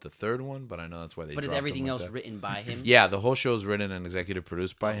sure about the 3rd one, but I know that's why they But is dropped everything them like else that. written by him? Yeah, the whole show is written and executive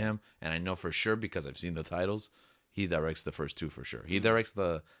produced by him, and I know for sure because I've seen the titles, he directs the first 2 for sure. He directs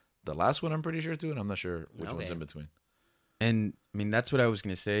the last one, I'm pretty sure too, and I'm not sure which one's Okay. in between. And I mean, that's what I was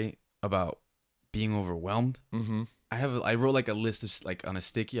going to say about being overwhelmed. Mm-hmm. I wrote like a list of, like on a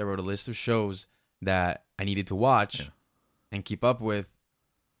sticky, I wrote a list of shows that I needed to watch and keep up with.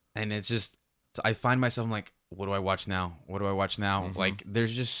 And it's just, I find myself, I'm like, what do I watch now? What do I watch now? Like,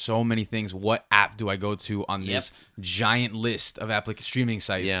 there's just so many things. What app do I go to on this giant list of streaming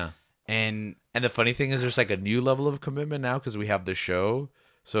sites? Yeah. And the funny thing is there's like a new level of commitment now because we have the show.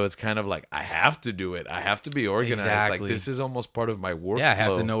 So it's kind of like, I have to do it. I have to be organized. Exactly. Like, this is almost part of my workflow. yeah, I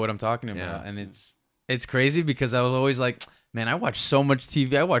have to know what I'm talking about. Yeah. And it's It's crazy because I was always like, man, I watch so much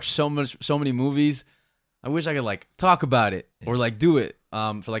TV. I watch so many movies. I wish I could like talk about it or like do it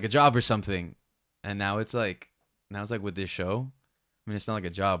for like a job or something. And now it's like with this show. I mean, it's not like a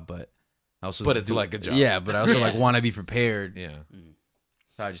job, but I also But it's like a job. Yeah, but I also like want to be prepared. Yeah.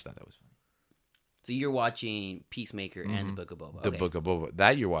 So I just thought that was funny. So you're watching Peacemaker and the Book of Boba. The Okay. Book of Boba.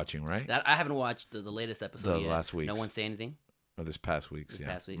 That you're watching, right? That I haven't watched the latest episode The yet. last week's. No one say anything Or this past week's, this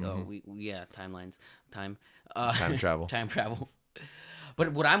yeah. past week. Mhm. Oh, yeah, timelines, time travel. time travel.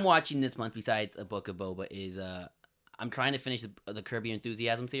 But what I'm watching this month, besides A Book of Boba, is I'm trying to finish the Curb Your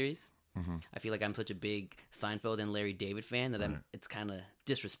Enthusiasm series. Mm-hmm. I feel like I'm such a big Seinfeld and Larry David fan that it's kind of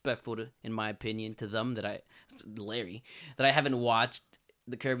disrespectful, in my opinion, to them that I haven't watched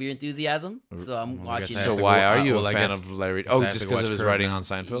the Curb Your Enthusiasm. So I'm Well, I guess watching. I have So to why go- are you well, a I fan guess- of Larry? I Oh, have just to because watch of his Curb writing now. on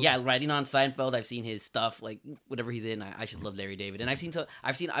Seinfeld? Yeah, writing on Seinfeld. I've seen his stuff, like whatever he's in. I just love Larry David, and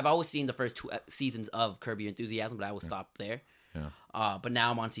I've always seen the first 2 seasons of Curb Your Enthusiasm, but I will stop there. Yeah. But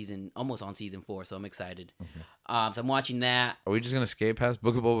now I'm almost on season 4, so I'm excited. So I'm watching that. Are we just gonna skate past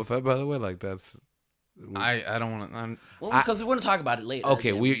Book of Boba Fett? By the way, like that's I don't want to. Well, because we're going to talk about it later.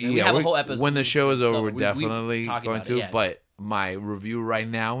 okay. We have a whole episode. When the show is over, we're definitely going to. But my review right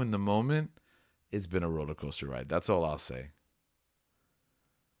now, in the moment, it's been a roller coaster ride. That's all I'll say.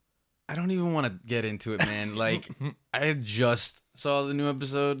 I don't even want to get into it, man. Like I just saw the new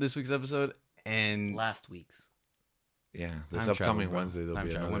episode, this week's episode, and last week's Yeah, this Time upcoming travel, bro. Wednesday there'll Time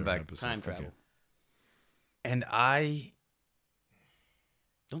be travel. another Went back. episode. time Okay. travel. and I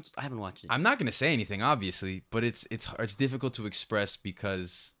haven't watched it. I'm not gonna say anything, obviously, but it's difficult to express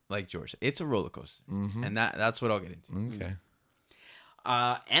because, like George, it's a roller coaster, and that's what I'll get into. Okay.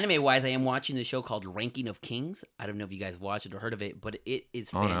 Anime wise, I am watching the show called Ranking of Kings. I don't know if you guys watched it or heard of it, but it is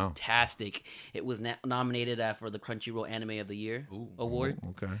fantastic. It was nominated for the Crunchyroll Anime of the Year award.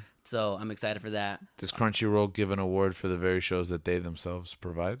 Okay. So I'm excited for that. Does Crunchyroll give an award for the very shows that they themselves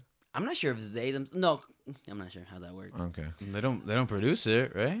provide? I'm not sure if it's they them. No, I'm not sure how that works. Okay. They don't produce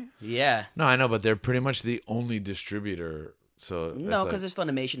it, right? Yeah. No, I know, but they're pretty much the only distributor. So No, it's because there's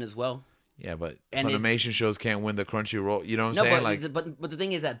Funimation as well. yeah, but And Funimation shows can't win the Crunchyroll. You know what I'm No, saying? but, Like, but the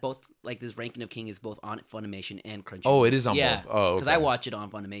thing is that both like this Ranking of King is both on Funimation and Crunchyroll. oh, it is on yeah, both. Oh, because okay. I watch it on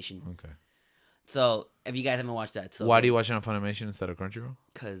Funimation. Okay. So if you guys haven't watched that, so Why do you watch it on Funimation instead of Crunchyroll?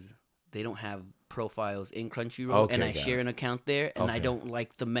 Because they don't have profiles in Crunchyroll, Okay, and I got share it. an account there, and I Okay. don't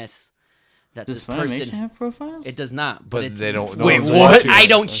like the mess that Does this Funimation person. have profiles? It does not, But it's, they don't. No Wait, one's what? watching I it.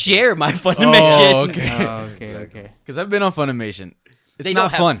 don't share my Funimation. Oh, okay. Oh, okay. Because I've been on Funimation. It's They not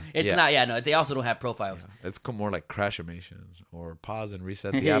don't have, fun. It's Yeah. not. Yeah, no. They also don't have profiles. It's more like Crashimation or pause and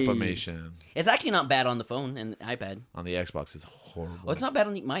reset the Hey. appimation. It's actually not bad on the phone and iPad. On the Xbox, it's horrible. Oh, it's not bad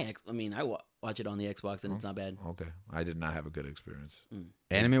on my X. I mean, I watch it on the Xbox, and it's not bad. Okay, I did not have a good experience.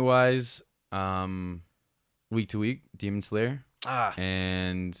 Anime wise, week to week, Demon Slayer, Ah,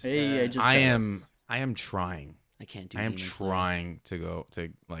 and Hey, I just I got it. am trying. I can't do. I am Demon Slayer. trying to go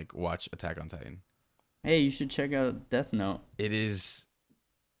to like watch Attack on Titan. Hey, you should check out Death Note. It is.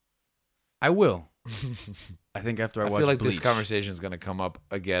 I will. I think after I I watch feel like Bleach. this conversation is going to come up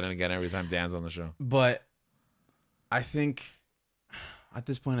again and again every time Dan's on the show. But I think at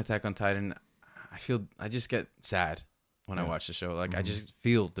this point, Attack on Titan, I just get sad when I watch the show. Like I just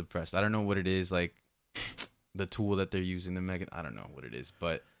feel depressed. I don't know what it is. Like the tool that they're using to make it. I don't know what it is,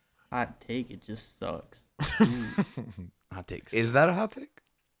 but Hot take, it just sucks. hot takes. Is that a hot take?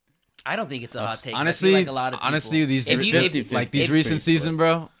 I don't think it's a hot take. honestly, I feel like a lot of people, honestly, these If you- if- like these if- recent if- season,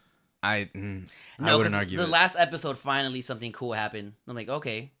 bro. I No, wouldn't 'cause argue. the it. last episode, finally something cool happened. I'm like,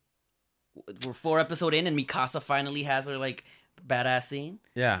 okay, we're 4 episodes in, and Mikasa finally has her like badass scene.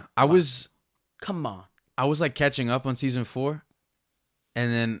 Yeah, I was Come on. like catching up on season 4,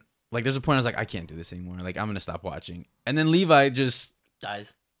 and then like there's a point I was like, I can't do this anymore. Like I'm gonna stop watching, and then Levi just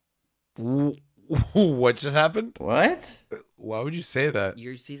Dies. What just happened? What? Why would you say that?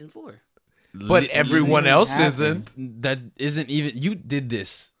 You're season 4. But everyone even else happen. isn't. that isn't even you did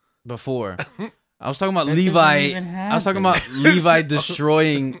this before. I was talking about That doesn't Levi. even I was talking happen. about Levi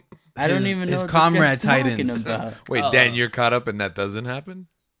destroying. I don't his- even know his what comrade this guy's talking Titans. about. Wait, Oh. Dan, you're caught up and that doesn't happen?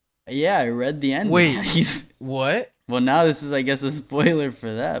 Yeah, I read the end. Wait. He's What? well. Now this is, I guess, a spoiler for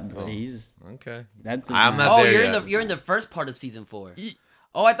that. But he's Okay. that. does I'm not Oh, there you're yet. you're in the first part of season 4.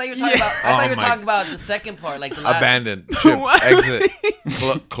 Oh, I thought you were talking about. I thought Oh you were my- talking about the second part, like the last. Abandoned. Ship.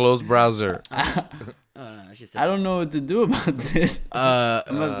 Exit. Close browser. Oh no, I should say. I don't know what to do about this.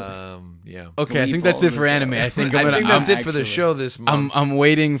 Yeah. Okay, I Can we think that's follow it for the anime. show? I think I I'm think gonna. that's it for the show this month. I'm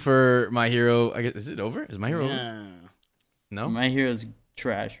waiting for My Hero. I guess, is it over? Is My Hero over? No. No. My Hero's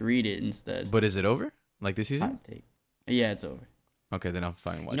trash. Read it instead. But is it over? Like this season? Hot take. Yeah, it's over. Okay, then I'll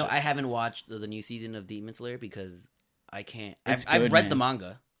finally watch You know, it. I haven't watched the new season of Demon Slayer because I can't. It's I've good, read man. the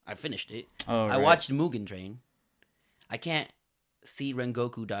manga. I finished it. Oh, I right. watched Mugen Train. I can't see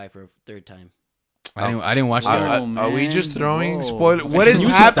Rengoku die for a third time. I didn't watch that. Are we just man. throwing Whoa. spoilers? What is Can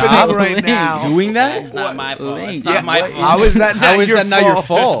you happening stop right now? doing that? It's not my fault. It's Link? not Yeah, my what- fault. How is that not How is your that not your It's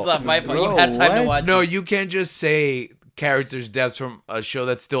fault? not my fault. Bro, You've had time to what? watch No, it. you can't just say characters' deaths from a show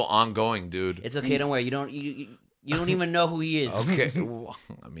that's still ongoing, dude. It's okay. Don't worry. You don't even know who he is. Okay. Well,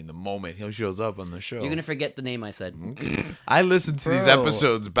 I mean, the moment he shows up on the show. You're gonna forget the name I said. I listened to these Bro.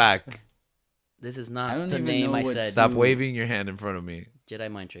 episodes back. This is I not don't the even name know I what- said. Stop Dude. waving your hand in front of me. Jedi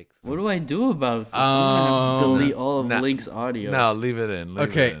mind tricks. What do I do about this? I'm gonna have to delete all of Nah. Link's audio. No, leave it in. Leave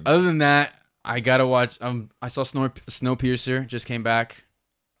Okay. It in. Other than that, I gotta watch. I saw Snowpiercer just came back.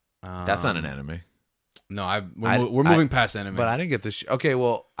 That's not an anime. No, I- we're moving past anime. But I didn't get this. Okay,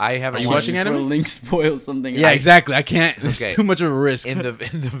 well, I haven't. Are you watched- watching For anime? Link spoil something. yeah, exactly. I can't. It's Okay. too much of a risk. in the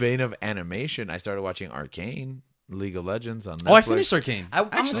vein of animation? I started watching Arcane, League of Legends on Netflix. Oh, I finished Arcane. I'm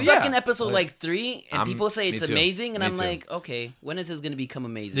Actually, stuck yeah. in episode like 3, and I'm- people say me it's too. amazing, and Me I'm too. like, okay, when is this gonna become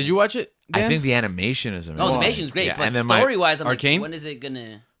amazing? Did you watch it? I Dan? think the animation is amazing. No, the animation's great, Yeah, but and then story wise, I'm Arcane? like, when is it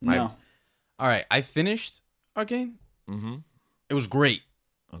gonna? No. All right, I finished Arcane. Mm-hmm. It was great.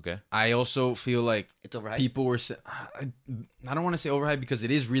 Okay. I also feel like It's overhyped. people were. I don't want to say overhyped because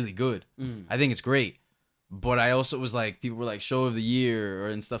it is really good. Mm. I think it's great, but I also was like, people were like show of the year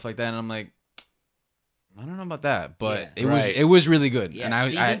and stuff like that, and I'm like, I don't know about that, but Yeah. it was really good. Yeah,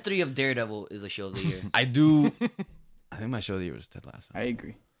 and season 3 of Daredevil is a show of the year. I do. I think my show of the year was Ted Lasso. I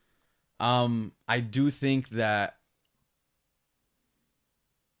agree. I do think that.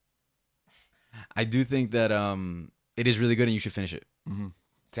 It is really good, and you should finish it. Mm-hmm.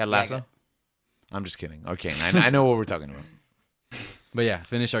 Ted Yeah, I Lasso? got- I'm just kidding. Arcane. I know what we're talking about. But yeah,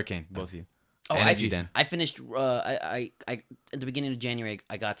 finish Arcane, both of you. Oh, And I, if you, Dan. I finished. I at the beginning of January,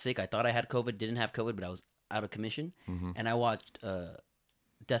 I got sick. I thought I had COVID. Didn't have COVID, but I was out of commission, Mhm. and I watched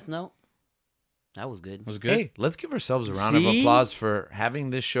Death Note. That was good. Was it good? Hey, let's give ourselves a round of See? applause for having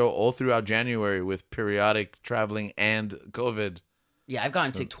this show all throughout January with periodic traveling and COVID. Yeah, I've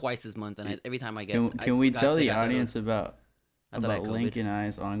gotten sick twice this month, and every time I get, Can we got tell sick, the I thought it audience was- about I thought I had Link COVID. and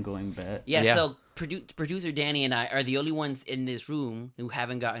I's ongoing bet? Yeah, Yeah. so producer Danny and I are the only ones in this room who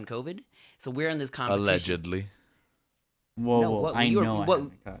haven't gotten COVID. So we're in this competition. Allegedly. Whoa, No, whoa, what- I you were- know. I what-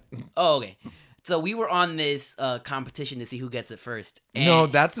 haven't got it. Oh, okay. So we were on this competition to see who gets it first. And No,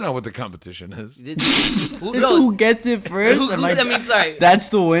 that's not what the competition is. who, It's no, who gets it first. I mean, sorry. That's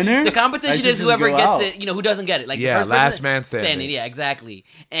the winner. The I competition should is just whoever go gets out. it, who doesn't get it. Like Yeah, the first last person man standing. Yeah, exactly.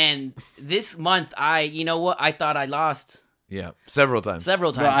 And this month, you know what? I thought I lost Yeah, several times.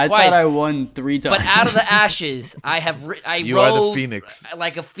 several Bro, times. I twice. thought I won 3 times. But out of the ashes, I You are the rose phoenix.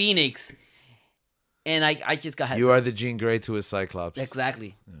 like a phoenix, and I just got You are the Jean Grey to a Cyclops.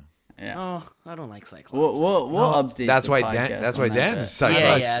 exactly. yeah. Oh, I don't like Cyclops. We'll update. That's the why podcast Dan. That's on why that Dan bet. is Cyclops.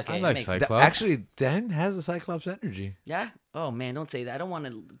 Yeah, yeah, okay. I like makes sense. Cyclops. Actually, Dan has a Cyclops energy. Yeah. Oh man, don't say that. I don't want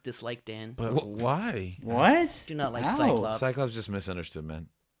to dislike Dan. But why? What? Do not like How? Cyclops. Cyclops just misunderstood, man.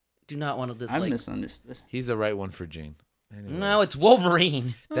 Do not want to I dislike. misunderstood. He's the right one for Jean. Anyways. No, it's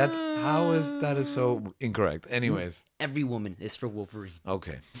Wolverine. That's that is so incorrect. Anyways, Every woman is for Wolverine.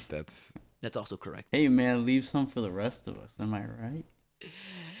 okay, that's That's also correct. Hey man, leave some for the rest of us. Am I right?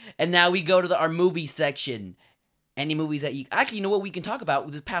 And now we go to our movie section. Any movies that you know what we can talk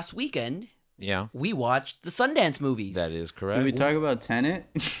about? This past weekend, yeah, we watched the Sundance movies. that is Did correct. we talk about Tenet?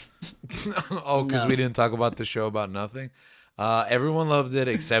 Oh, because No. we didn't talk about the show about nothing. Everyone loved it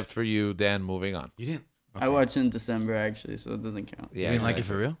except for you, Dan. Moving on. You didn't. I watched it in December actually, so it doesn't count. You Yeah, didn't like it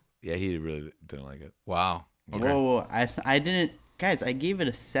exactly. for real? Yeah, he really didn't like it. Wow. Okay. Whoa. I didn't. Guys, I gave it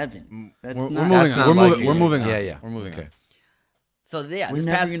a 7. That's We're not. moving That's on. not We're like moving. you. We're moving on. Yeah, yeah. We're moving Okay. on. So yeah, We're this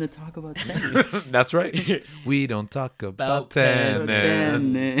never past gonna talk about Tenet. That's right. We don't talk about About Tenet.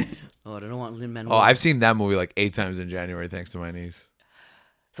 Tenet. oh, I don't want Lin Manuel. Oh, I've seen that movie like 8 times in January thanks to my niece.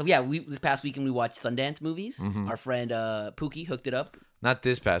 So yeah, this past weekend we watched Sundance movies. Mm-hmm. Our friend Pookie hooked it up. Not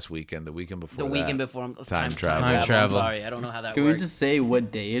this past weekend, the weekend before. The weekend that. before Time travel. Time travel. I'm sorry, I don't know how that Can we works. just say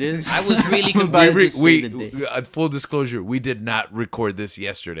what day it is? I was really But confused. We, just say we, the date. full disclosure, we did not record this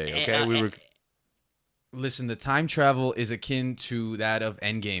yesterday. Okay, we were. Listen, the time travel is akin to that of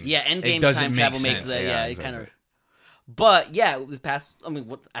Endgame. Yeah, It Endgame doesn't time make travel makes sense. that. Yeah, Yeah, it exactly. kind of. But yeah, it was past. I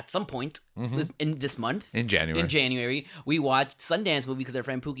mean, at some point in this month, In January. in January, we watched Sundance movie because our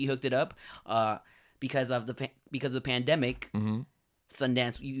friend Pookie hooked it up. Because of the pandemic, Mm-hmm.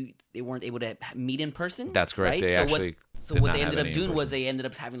 Sundance they weren't able to meet in person. That's correct. Right? They So actually So what they ended up doing was they ended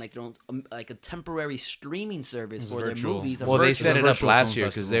up having like their own like a temporary streaming service for their movies. Well, they set it up last year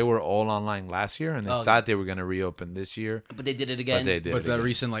because they were all online last year, and they thought they were going to reopen this year. But they did it again. But the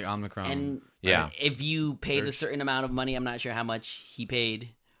recent like Omicron. And if you paid a certain amount of money, I'm not sure how much he paid.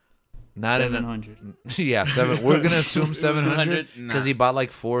 Not 700. Yeah, we're gonna assume 700 because he bought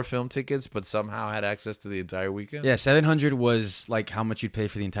like 4 film tickets, but somehow had access to the entire weekend. Yeah, 700 was like how much you'd pay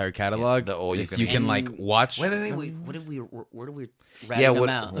for the entire catalog. You can like watch. Wait. What if we ratting them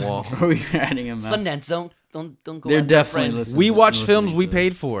out? Well, Are we ratting them out? Sundance, don't go. They're definitely listening. We watch films we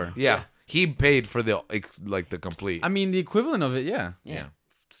paid for. Yeah, he paid for the complete. I mean, the equivalent of it. Yeah.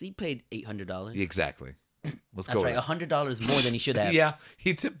 So he paid $800. Exactly. That's right, $100 more than he should have. Yeah,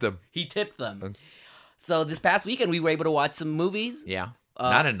 he tipped them. So this past weekend, we were able to watch some movies. Yeah,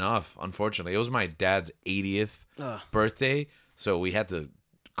 not enough, unfortunately. It was my dad's 80th birthday, so we had to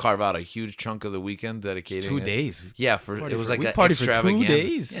carve out a huge chunk of the weekend dedicated. 2 days. Yeah, it was like an extravaganza. For 2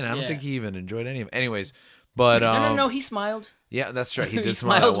 days. And I don't think he even enjoyed any of it. Anyways, but no, he smiled. Yeah, that's right. He did he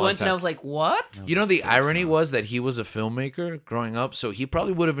smile smiled one once, time. and I was like, "What?" You know, the irony was that he was a filmmaker growing up, so he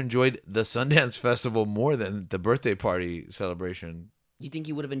probably would have enjoyed the Sundance Festival more than the birthday party celebration. You think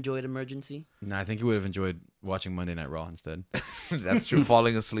he would have enjoyed Emergency? No, I think he would have enjoyed watching Monday Night Raw instead. That's true.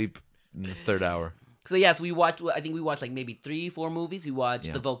 Falling asleep in the third hour. So yes, we watched. I think we watched like maybe 3-4 movies. We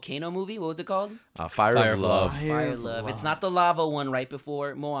watched the volcano movie. What was it called? Fire of Love. Fire of Love. It's not the lava one right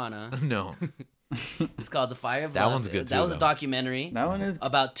before Moana. No. It's called The Fire of That Love. one's good too. That was a documentary. That one is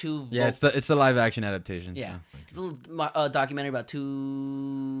about 2. Yeah, it's the live action adaptation. Yeah, so. it's a little documentary about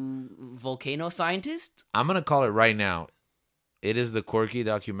 2 volcano scientists. I'm gonna call it right now. It is the quirky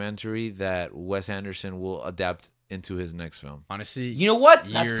documentary that Wes Anderson will adapt into his next film. Honestly, you know what?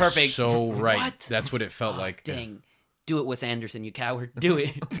 That's you're perfect. So right. What? That's what it felt like. Dang, do it, Wes Anderson, you coward. Do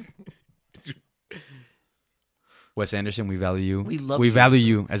it. Wes Anderson, we value you. We value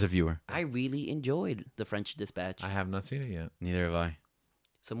you as a viewer. I really enjoyed The French Dispatch. I have not seen it yet. Neither have I.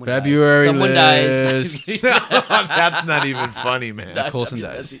 Someone February dies. Someone list. dies. That's not even funny, man. Coulson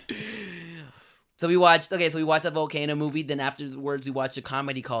dies. So we watched a volcano movie. Then afterwards, we watched a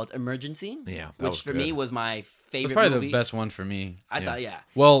comedy called Emergency. Yeah, which for me was my favorite. It's probably movie. the best one for me. I thought, yeah.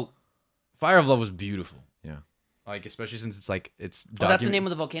 Well, Fire of Love was beautiful. Yeah. Like especially since it's like it's. That's the name of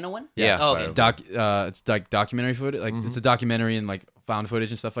the volcano one. Yeah. Oh, okay. It's like documentary footage. Like it's a documentary and like found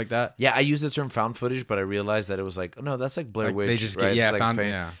footage and stuff like that. Yeah, I used the term found footage, but I realized that it was like, no, that's like Blair Like, Witch. they just right? get, Like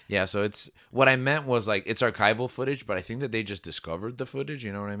yeah. Yeah, so it's what I meant was like it's archival footage, but I think that they just discovered the footage.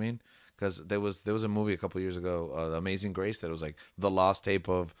 You know what I mean? Because there was a movie a couple years ago, Amazing Grace, that was like the lost tape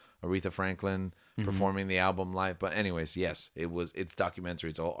of Aretha Franklin performing the album live. But anyways, yes, it's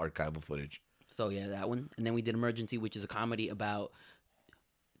documentary. It's all archival footage. So yeah, that one, and then we did Emergency, which is a comedy about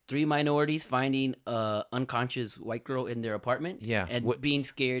 3 minorities finding a unconscious white girl in their apartment. Yeah, and being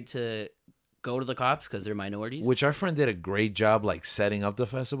scared to go to the cops because they're minorities. Which our friend did a great job like setting up the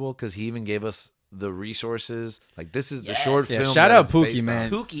festival because he even gave us the resources. Like this is the short film. Shout that out it's Pookie, based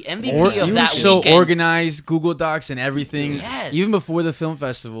man. on. Pookie, MVP of he that was so weekend. organized, Google Docs and everything. Yes. Even before the film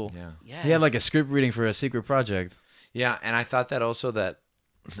festival. Yeah. Yes. He had like a script reading for a secret project. Yeah, and I thought that also that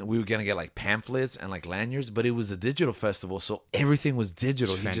we were gonna get like pamphlets and like lanyards, but it was a digital festival, so everything was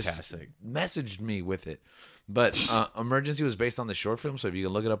digital. He Fantastic. just messaged me with it. But Emergency was based on the short film, so if you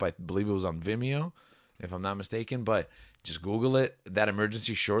can look it up, I believe it was on Vimeo, if I'm not mistaken. But just Google it. That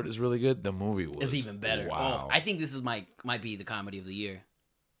Emergency short is really good. The movie was It's even better. Wow. Oh, I think this is might be the comedy of the year.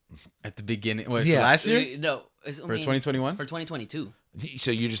 At the beginning. Wait, Yeah. last year? No, For 2021? For 2022. So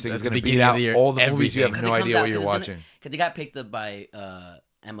you just think At it's the gonna beginning beat of out the year, all the movies you have everything. no idea what you're watching. Because they got picked up by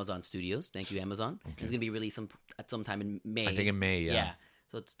Amazon Studios. Thank you, Amazon. It's gonna be released at some time in May. I think in May. Yeah.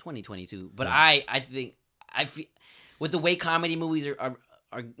 So it's 2022. But I think I feel with the way comedy movies are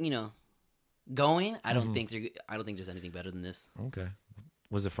going, I don't think there's anything better than this. Okay.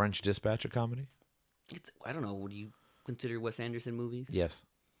 Was the French Dispatch a comedy? I don't know. Would you consider Wes Anderson movies? Yes.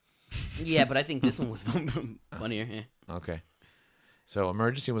 Yeah, but I think this one was funnier. Yeah. Okay. So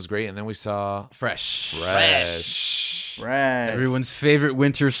Emergency was great, and then we saw Fresh. Right. Everyone's favorite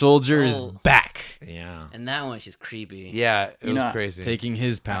winter soldier is back. Yeah. And that one's just creepy. Yeah, it was crazy. Taking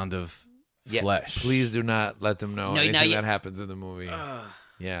his pound of flesh. Please do not let them know anything that happens in the movie. Ugh.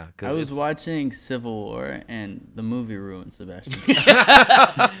 Yeah, I was watching Civil War, and the movie ruined Sebastian.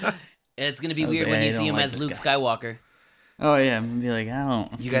 It's gonna be weird when you see him as Luke Skywalker. Oh yeah, I'm gonna be like,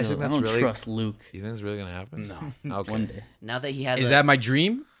 You guys think that's I don't really trust Luke. You think it's really gonna happen? No. Okay. One day. Now that he has, Is that my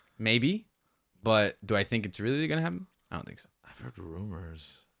dream? Maybe. But do I think it's really going to happen? I don't think so. I've heard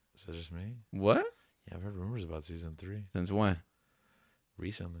rumors. Is that just me? What? Yeah, I've heard rumors about season 3 Since when?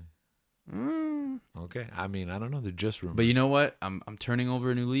 recently. Okay. I mean, I don't know. They're just rumors. But you know what? I'm turning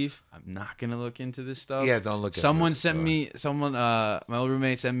over a new leaf. I'm not gonna look into this stuff. Yeah, don't look. Someone sent me. My old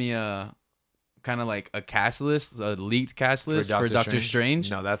roommate sent me a kind of like a cast list, a leaked cast list for Doctor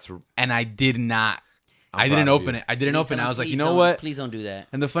Strange. No, that's. And I did not. I proud didn't of open you. it. I didn't open it. I was like, you know don't- what? Please don't do that.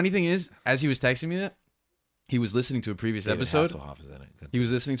 And the funny thing is, as he was texting me that, he was listening to a previous David episode. Hasselhoff is in it. Good. He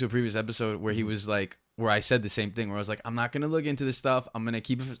was listening to a previous episode where he was like, where I said the same thing, where I was like, I'm not gonna look into this stuff. I'm gonna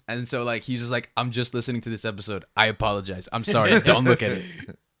keep it. And so like he's just like, I'm just listening to this episode. I apologize. I'm sorry. Don't look at it.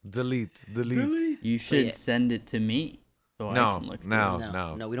 Delete. You should yeah. send it to me. So I No, can look no. through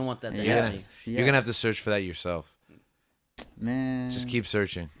it. No, we don't want that. Yeah. You're gonna, happening. you're gonna have to search for that yourself. Man. Just keep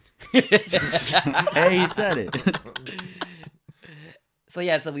searching. Hey, he said it.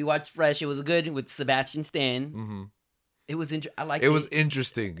 So we watched Fresh. It was good with Sebastian Stan. Mm-hmm. It was I liked It it. was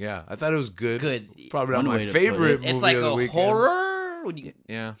interesting. Yeah, I thought it was good. Good. Probably not One my way to put favorite it. movie It's like of the a weekend. horror.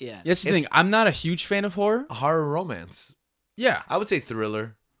 Yeah, Yeah. That's the thing. I'm not a huge fan of horror. horror romance. Yeah. I would say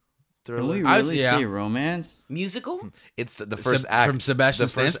thriller. Can we I would really say, yeah. say romance? Musical. It's the first act. From Sebastian The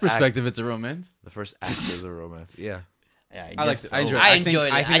Stan's first act. perspective, it's a romance. The first act is a romance. Yeah. Yeah, I liked guess it. I enjoyed so. it. I think- enjoyed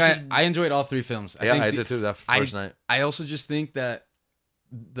it. I think I just- I enjoyed all three films. Yeah, think I the- did too. That first night. I also just think that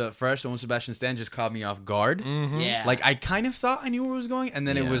the Fresh, the one with Sebastian Stan, just caught me off guard. Mm-hmm. Yeah. Like I kind of thought I knew where it was going, and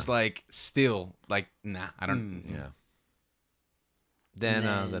then it Yeah. was like still like nah, I don't. Yeah. Then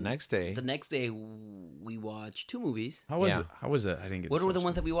And the next day, the next day we watched two movies. How was Yeah. it? How was it? I didn't get. What were the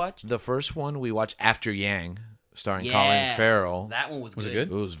ones that we watched? the first one we watched After Yang, starring Yeah. Colin Farrell. That one was Was it good.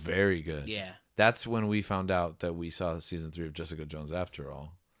 good? It was very good. Yeah. That's when we found out that we saw season 3 of Jessica Jones after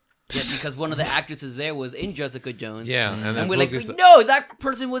all. Yeah, because one of the actresses there was in Jessica Jones. Yeah, and then And we're like, Lucas- no, that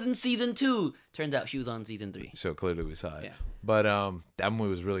person was in season 2. Turns out she was on season 3. so clearly we saw it. Yeah. But that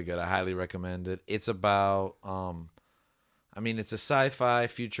movie was really good. I highly recommend it. It's about I mean, it's a sci-fi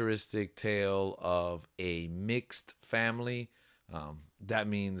futuristic tale of a mixed family. That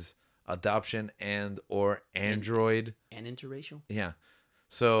means adoption and or android. And interracial. Yeah.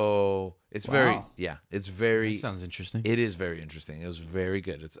 So it's very Wow. it's very That sounds interesting. it is very interesting. It was very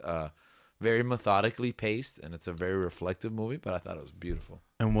good. It's very methodically paced and it's a very reflective movie, but I thought it was beautiful.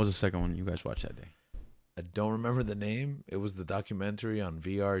 And what was the second one you guys watched that day? I don't remember the name. It was the documentary on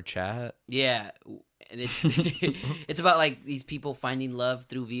VR chat. Yeah. And it's it's about like these people finding love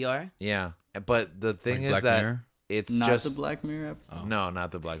through VR. Yeah. But the thing Like is Black that Mirror? it's Not just the Black Mirror episode. Oh. no,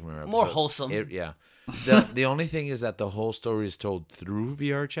 not the Black Mirror episode. More wholesome. Yeah. The only thing is that the whole story is told through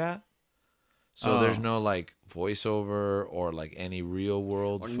VR chat. So there's Oh. no like voiceover or like any real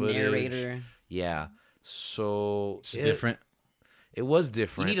world Or footage. narrator. Yeah. So It's different. It was You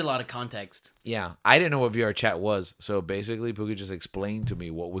different. need a lot of context. Yeah, I didn't know what VR chat was, so basically Pookie just explained to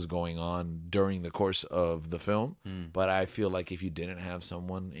me what was going on during the course of the film. But I feel like if you didn't have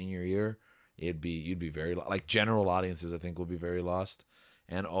someone in your ear, you'd be very like general audiences. I think would be very lost.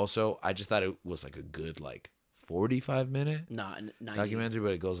 And also, I just thought it was like a good like 45-minute Not 90. documentary,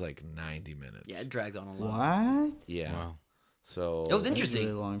 but it goes like 90 minutes. Yeah, it drags on a lot. What? Yeah. Wow. So It was That's interesting.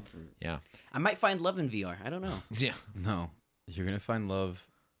 really long for... Yeah. I might find love in VR. I don't know. Yeah. No, you're gonna find love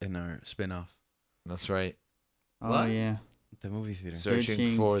in our spin-off, That's right. Oh, What? yeah. the movie theater.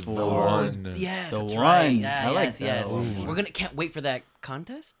 Searching for the for- one. Yes, The that's one. right. Yeah, I like yes, that yes. a lot more. We're gonna can't wait for that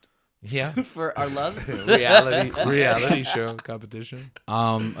contest Yeah. for our love. reality show competition.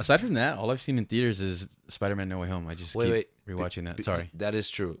 Aside from that, all I've seen in theaters is Spider-Man: No Way Home. I just keep rewatching that. Sorry. That is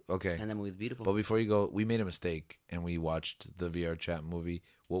true. Okay. And that movie's beautiful. But before you go, we made a mistake and we watched the VR chat movie.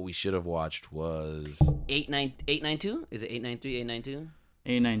 What we should have watched was 892? Is it 893, 892?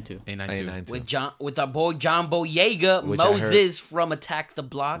 892. A92. With our boy John Boyega, Which I heard- Moses from Attack the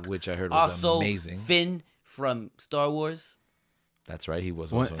Block, which I heard was also amazing. Finn from Star Wars. That's right. He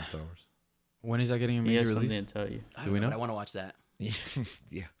was What? also in Star Wars. When is that getting a He has major something release? to tell you. I Do don't we know, know? but I want to watch that.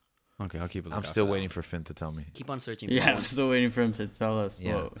 Yeah. Okay, I'll keep it. I'm still waiting for Finn to tell me. Keep on searching. For Yeah, that I'm one. still waiting for him to tell us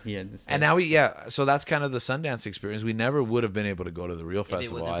Yeah. what he had to say. And now so that's kind of the Sundance experience. We never would have been able to go to the real If it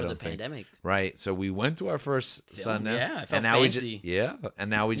festival, wasn't I for don't the think. pandemic. Right. So we went to our first Film, Sundance. yeah, I felt and now fancy. and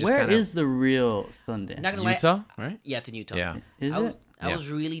now we just Where kind of is the real Sundance? Not gonna lie. Utah, right? Yeah, it's in Utah. Yeah. Is I it? Yeah. was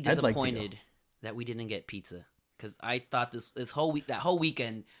really I'd like to go. disappointed that we didn't get pizza because I thought that whole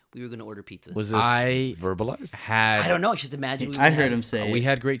weekend we were gonna order pizza. Was this I verbalized? Had I don't know. Just imagine. I heard him say we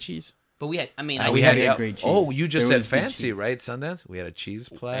had great cheese. but we had. I mean, We had great cheese. Oh, you just There said was good fancy, cheese. right? Sundance. We had a cheese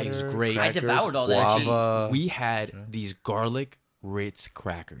platter. was great. I crackers, devoured all that cheese. guava. We had these garlic Ritz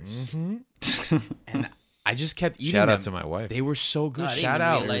crackers, and I just kept eating Shout them. out to my wife. They were so No, good. I didn't Shout even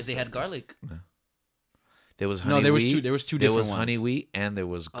out. realize they had garlic. There was honey No, there was wheat. two. There was two There different was ones. honey wheat and there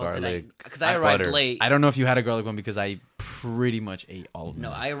was garlic. Because I arrived butter. late. I don't know if you had a garlic one because I pretty much ate all of them.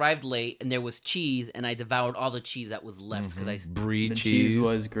 No, I arrived late and there was cheese, and I devoured all the cheese that was left because I. Brie The cheese. cheese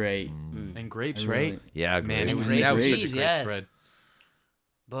was great. And grapes, I right? really- Yeah, Man, great. it was Great that was such a cheese, great yes. spread.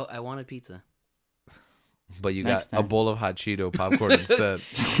 But I wanted pizza. But you Next got a time. bowl of hot Cheeto popcorn instead.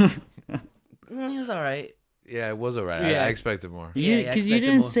 It was all right. Yeah, it was alright. Yeah. I expected more. Yeah, Because you expected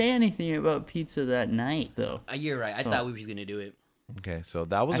didn't more. say anything about pizza that night, though. You're right. I thought we were just gonna do it. Okay, so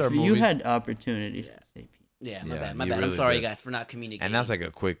that was our You movie. had opportunities to say pizza. Yeah, Yeah, my you bad. I'm really sorry, did. guys, for not communicating. And that's like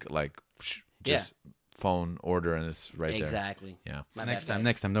a quick, like, just phone order, and it's right there. exactly. Yeah. My Next bad, time, guys.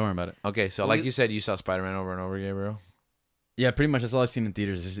 next time. Don't worry about it. Okay, so Well, like you said, you saw Spider-Man over and over again, bro. Yeah, pretty much that's all I've seen in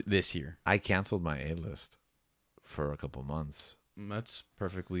theaters this year. I canceled my A-list for a couple months. That's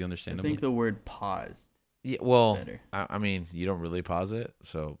perfectly I understandable. think the word paused. Yeah, well, Better. I mean, you don't really pause it.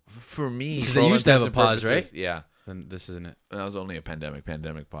 So for me, Because for they all used to have intents a and pause, purposes, right? Yeah, Then this isn't it. that was only a pandemic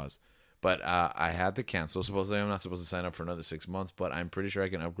pause. But I had to cancel. Supposedly, I'm not supposed to sign up for another 6 months, but I'm pretty sure I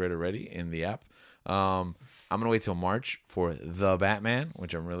can upgrade already in the app. I'm gonna wait till March for The Batman,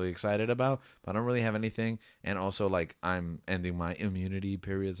 which I'm really excited about. But I don't really have anything, and also like I'm ending my immunity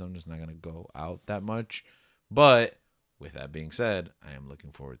period, so I'm just not gonna go out that much. But with that being said, I am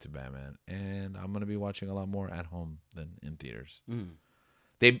looking forward to Batman, and I'm gonna be watching a lot more at home than in theaters.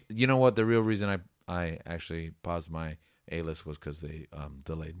 You know what? The real reason I actually paused my A-list was because they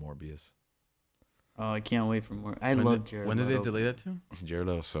delayed Morbius. Oh, I can't wait for more. I When love did- Jared When did they Leto. delay that to? Jared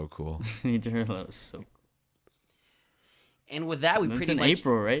Leto's so cool. Jared Leto's so cool. And with that, we That's pretty in much.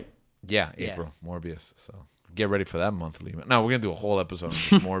 April, right? Yeah, Yeah. April Morbius. So get ready for that monthly. No, we're gonna do a whole episode on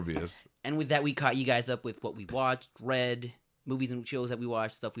just Morbius. And with that, we caught you guys up with what we watched, read, movies and shows that we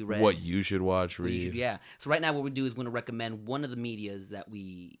watched, stuff we read. What you should watch, what you read. should- yeah. So right now, what we do is we're gonna recommend one of the medias that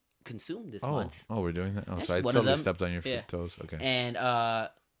we consumed this month. Oh, we're doing that. Oh, Yes, so I one of totally them. stepped on your Yeah. toes. Okay. And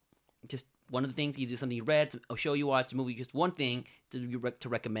just one of the things you do, something you read, a show you watched, a movie, just one thing to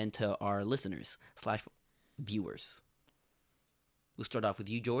recommend to our listeners / viewers. We'll start off with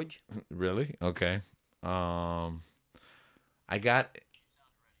you, George. Really? Okay. I got.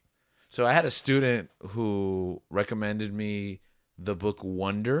 So I had a student who recommended me the book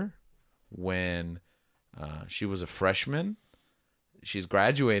Wonder when she was a freshman. She's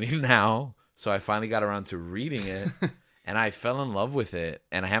graduating now, so I finally got around to reading it, and I fell in love with it.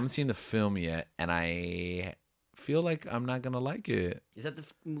 And I haven't seen the film yet, and I feel like I'm not gonna like it. Is that the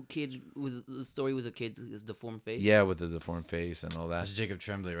kid with the story with the kid's deformed face? Yeah, with the deformed face and all that. That's Jacob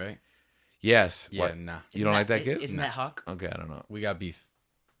Tremblay, right? Yes. Yeah, What? nah. You don't like that kid? Isn't Nah. that Hawk? Okay, I don't know. We got beef.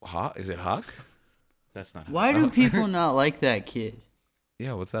 Hawk? Is it Hawk? That's not. Why do people not like that kid?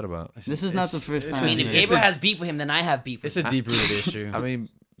 Yeah, what's that about? This is not the first it's time. I mean, if It's Gabriel a- has beef with him, then I have beef with It's a him. deep-rooted issue. I mean,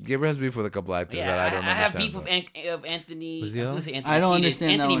 Gabriel has beef with a couple actors Yeah, that I don't I have understand. beef with of Anthony. Was I he was on? gonna say Anthony. I don't Kiedis. understand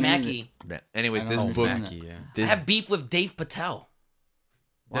that Anthony one Mackie. Yeah. Anyways, I this don't book, understand Mackie, yeah. I this have beef with Dave Patel.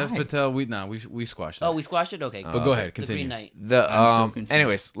 Dev Why? Patel, we squashed that. Oh, we squashed it. Okay, but cool. go ahead, The continue. Green Knight. the I'm so confused.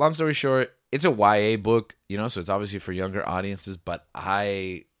 anyways, long story short, it's a YA book, so it's obviously for younger audiences, but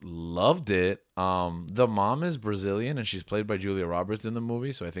I loved it. The mom is Brazilian and she's played by Julia Roberts in the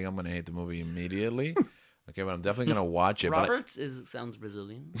movie, so I think I'm gonna hate the movie immediately. Okay, but I'm definitely gonna watch it. Roberts sounds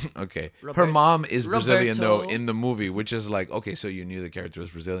Brilliant. But okay, her Robert- mom is Brazilian though Roberto. in the movie, which is like, okay, so you knew the character was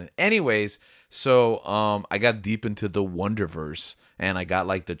Brazilian. Anyways, so I got deep into the Wonderverse and I got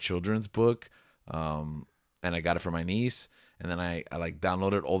like the children's book, and I got it for my niece. And then I like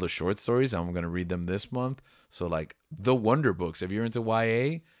downloaded all the short stories. I'm gonna read them this month. So like the Wonder Books, if you're into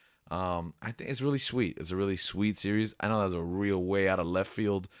YA, I think it's really sweet. It's a really sweet series. I know that's a real way out of left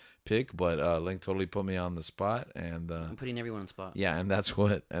field pick, but Link totally put me on the spot, and I'm putting everyone on the spot. yeah, and that's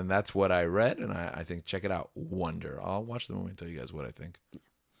what I read, and I think check it out. Wonder. I'll watch the movie and tell you guys what I think.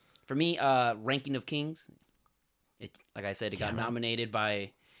 For me, Ranking of Kings. It, like I said, it got nominated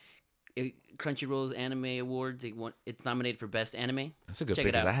by Crunchyroll's Anime Awards. It's nominated for Best Anime. That's a good Check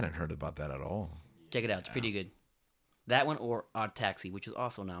pick it because I out. hadn't heard about that at all. Check it out. It's pretty good. That one or Odd Taxi, which was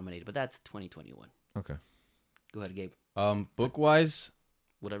also nominated, but that's 2021. Okay. Go ahead, Gabe. Book-wise,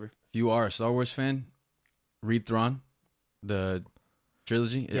 Whatever. if you are a Star Wars fan, read Thrawn, the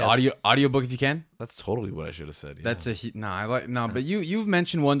trilogy, Yeah, audiobook if you can. That's totally what I should have said. Yeah. That's but you've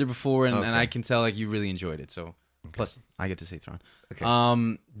mentioned Wonder before, and Okay. I can tell like you really enjoyed it. So plus I get to say Thrawn.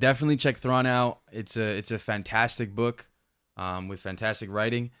 Okay. Definitely check Thrawn out. It's a fantastic book, with fantastic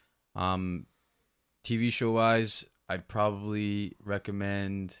writing. TV show wise, I'd probably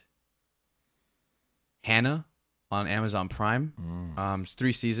recommend Hannah on Amazon Prime. It's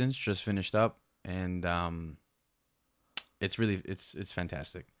 3 seasons, just finished up, and it's really it's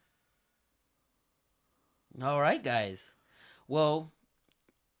fantastic. All right, guys. Well,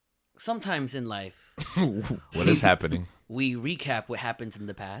 sometimes in life, What is happening? We recap what happens in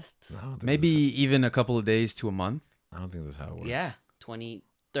the past. Maybe even a couple of days to a month. I don't think that's how it works. Yeah,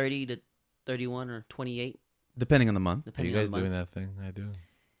 30 to 31 or 28. Depending on the month. Are you guys doing that thing? I do.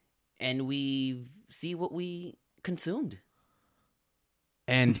 And we see what we consumed.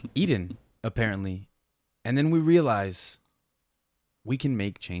 And Eden, apparently. And then we realize we can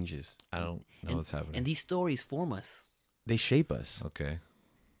make changes. I don't know what's happening. And these stories form us. They shape us. Okay.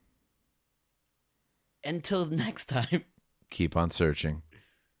 Until next time. Keep on searching.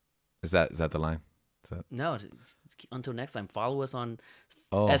 Is that the line? No, until next time. Follow us on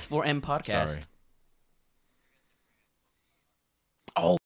S4M Podcast. Sorry. Oh.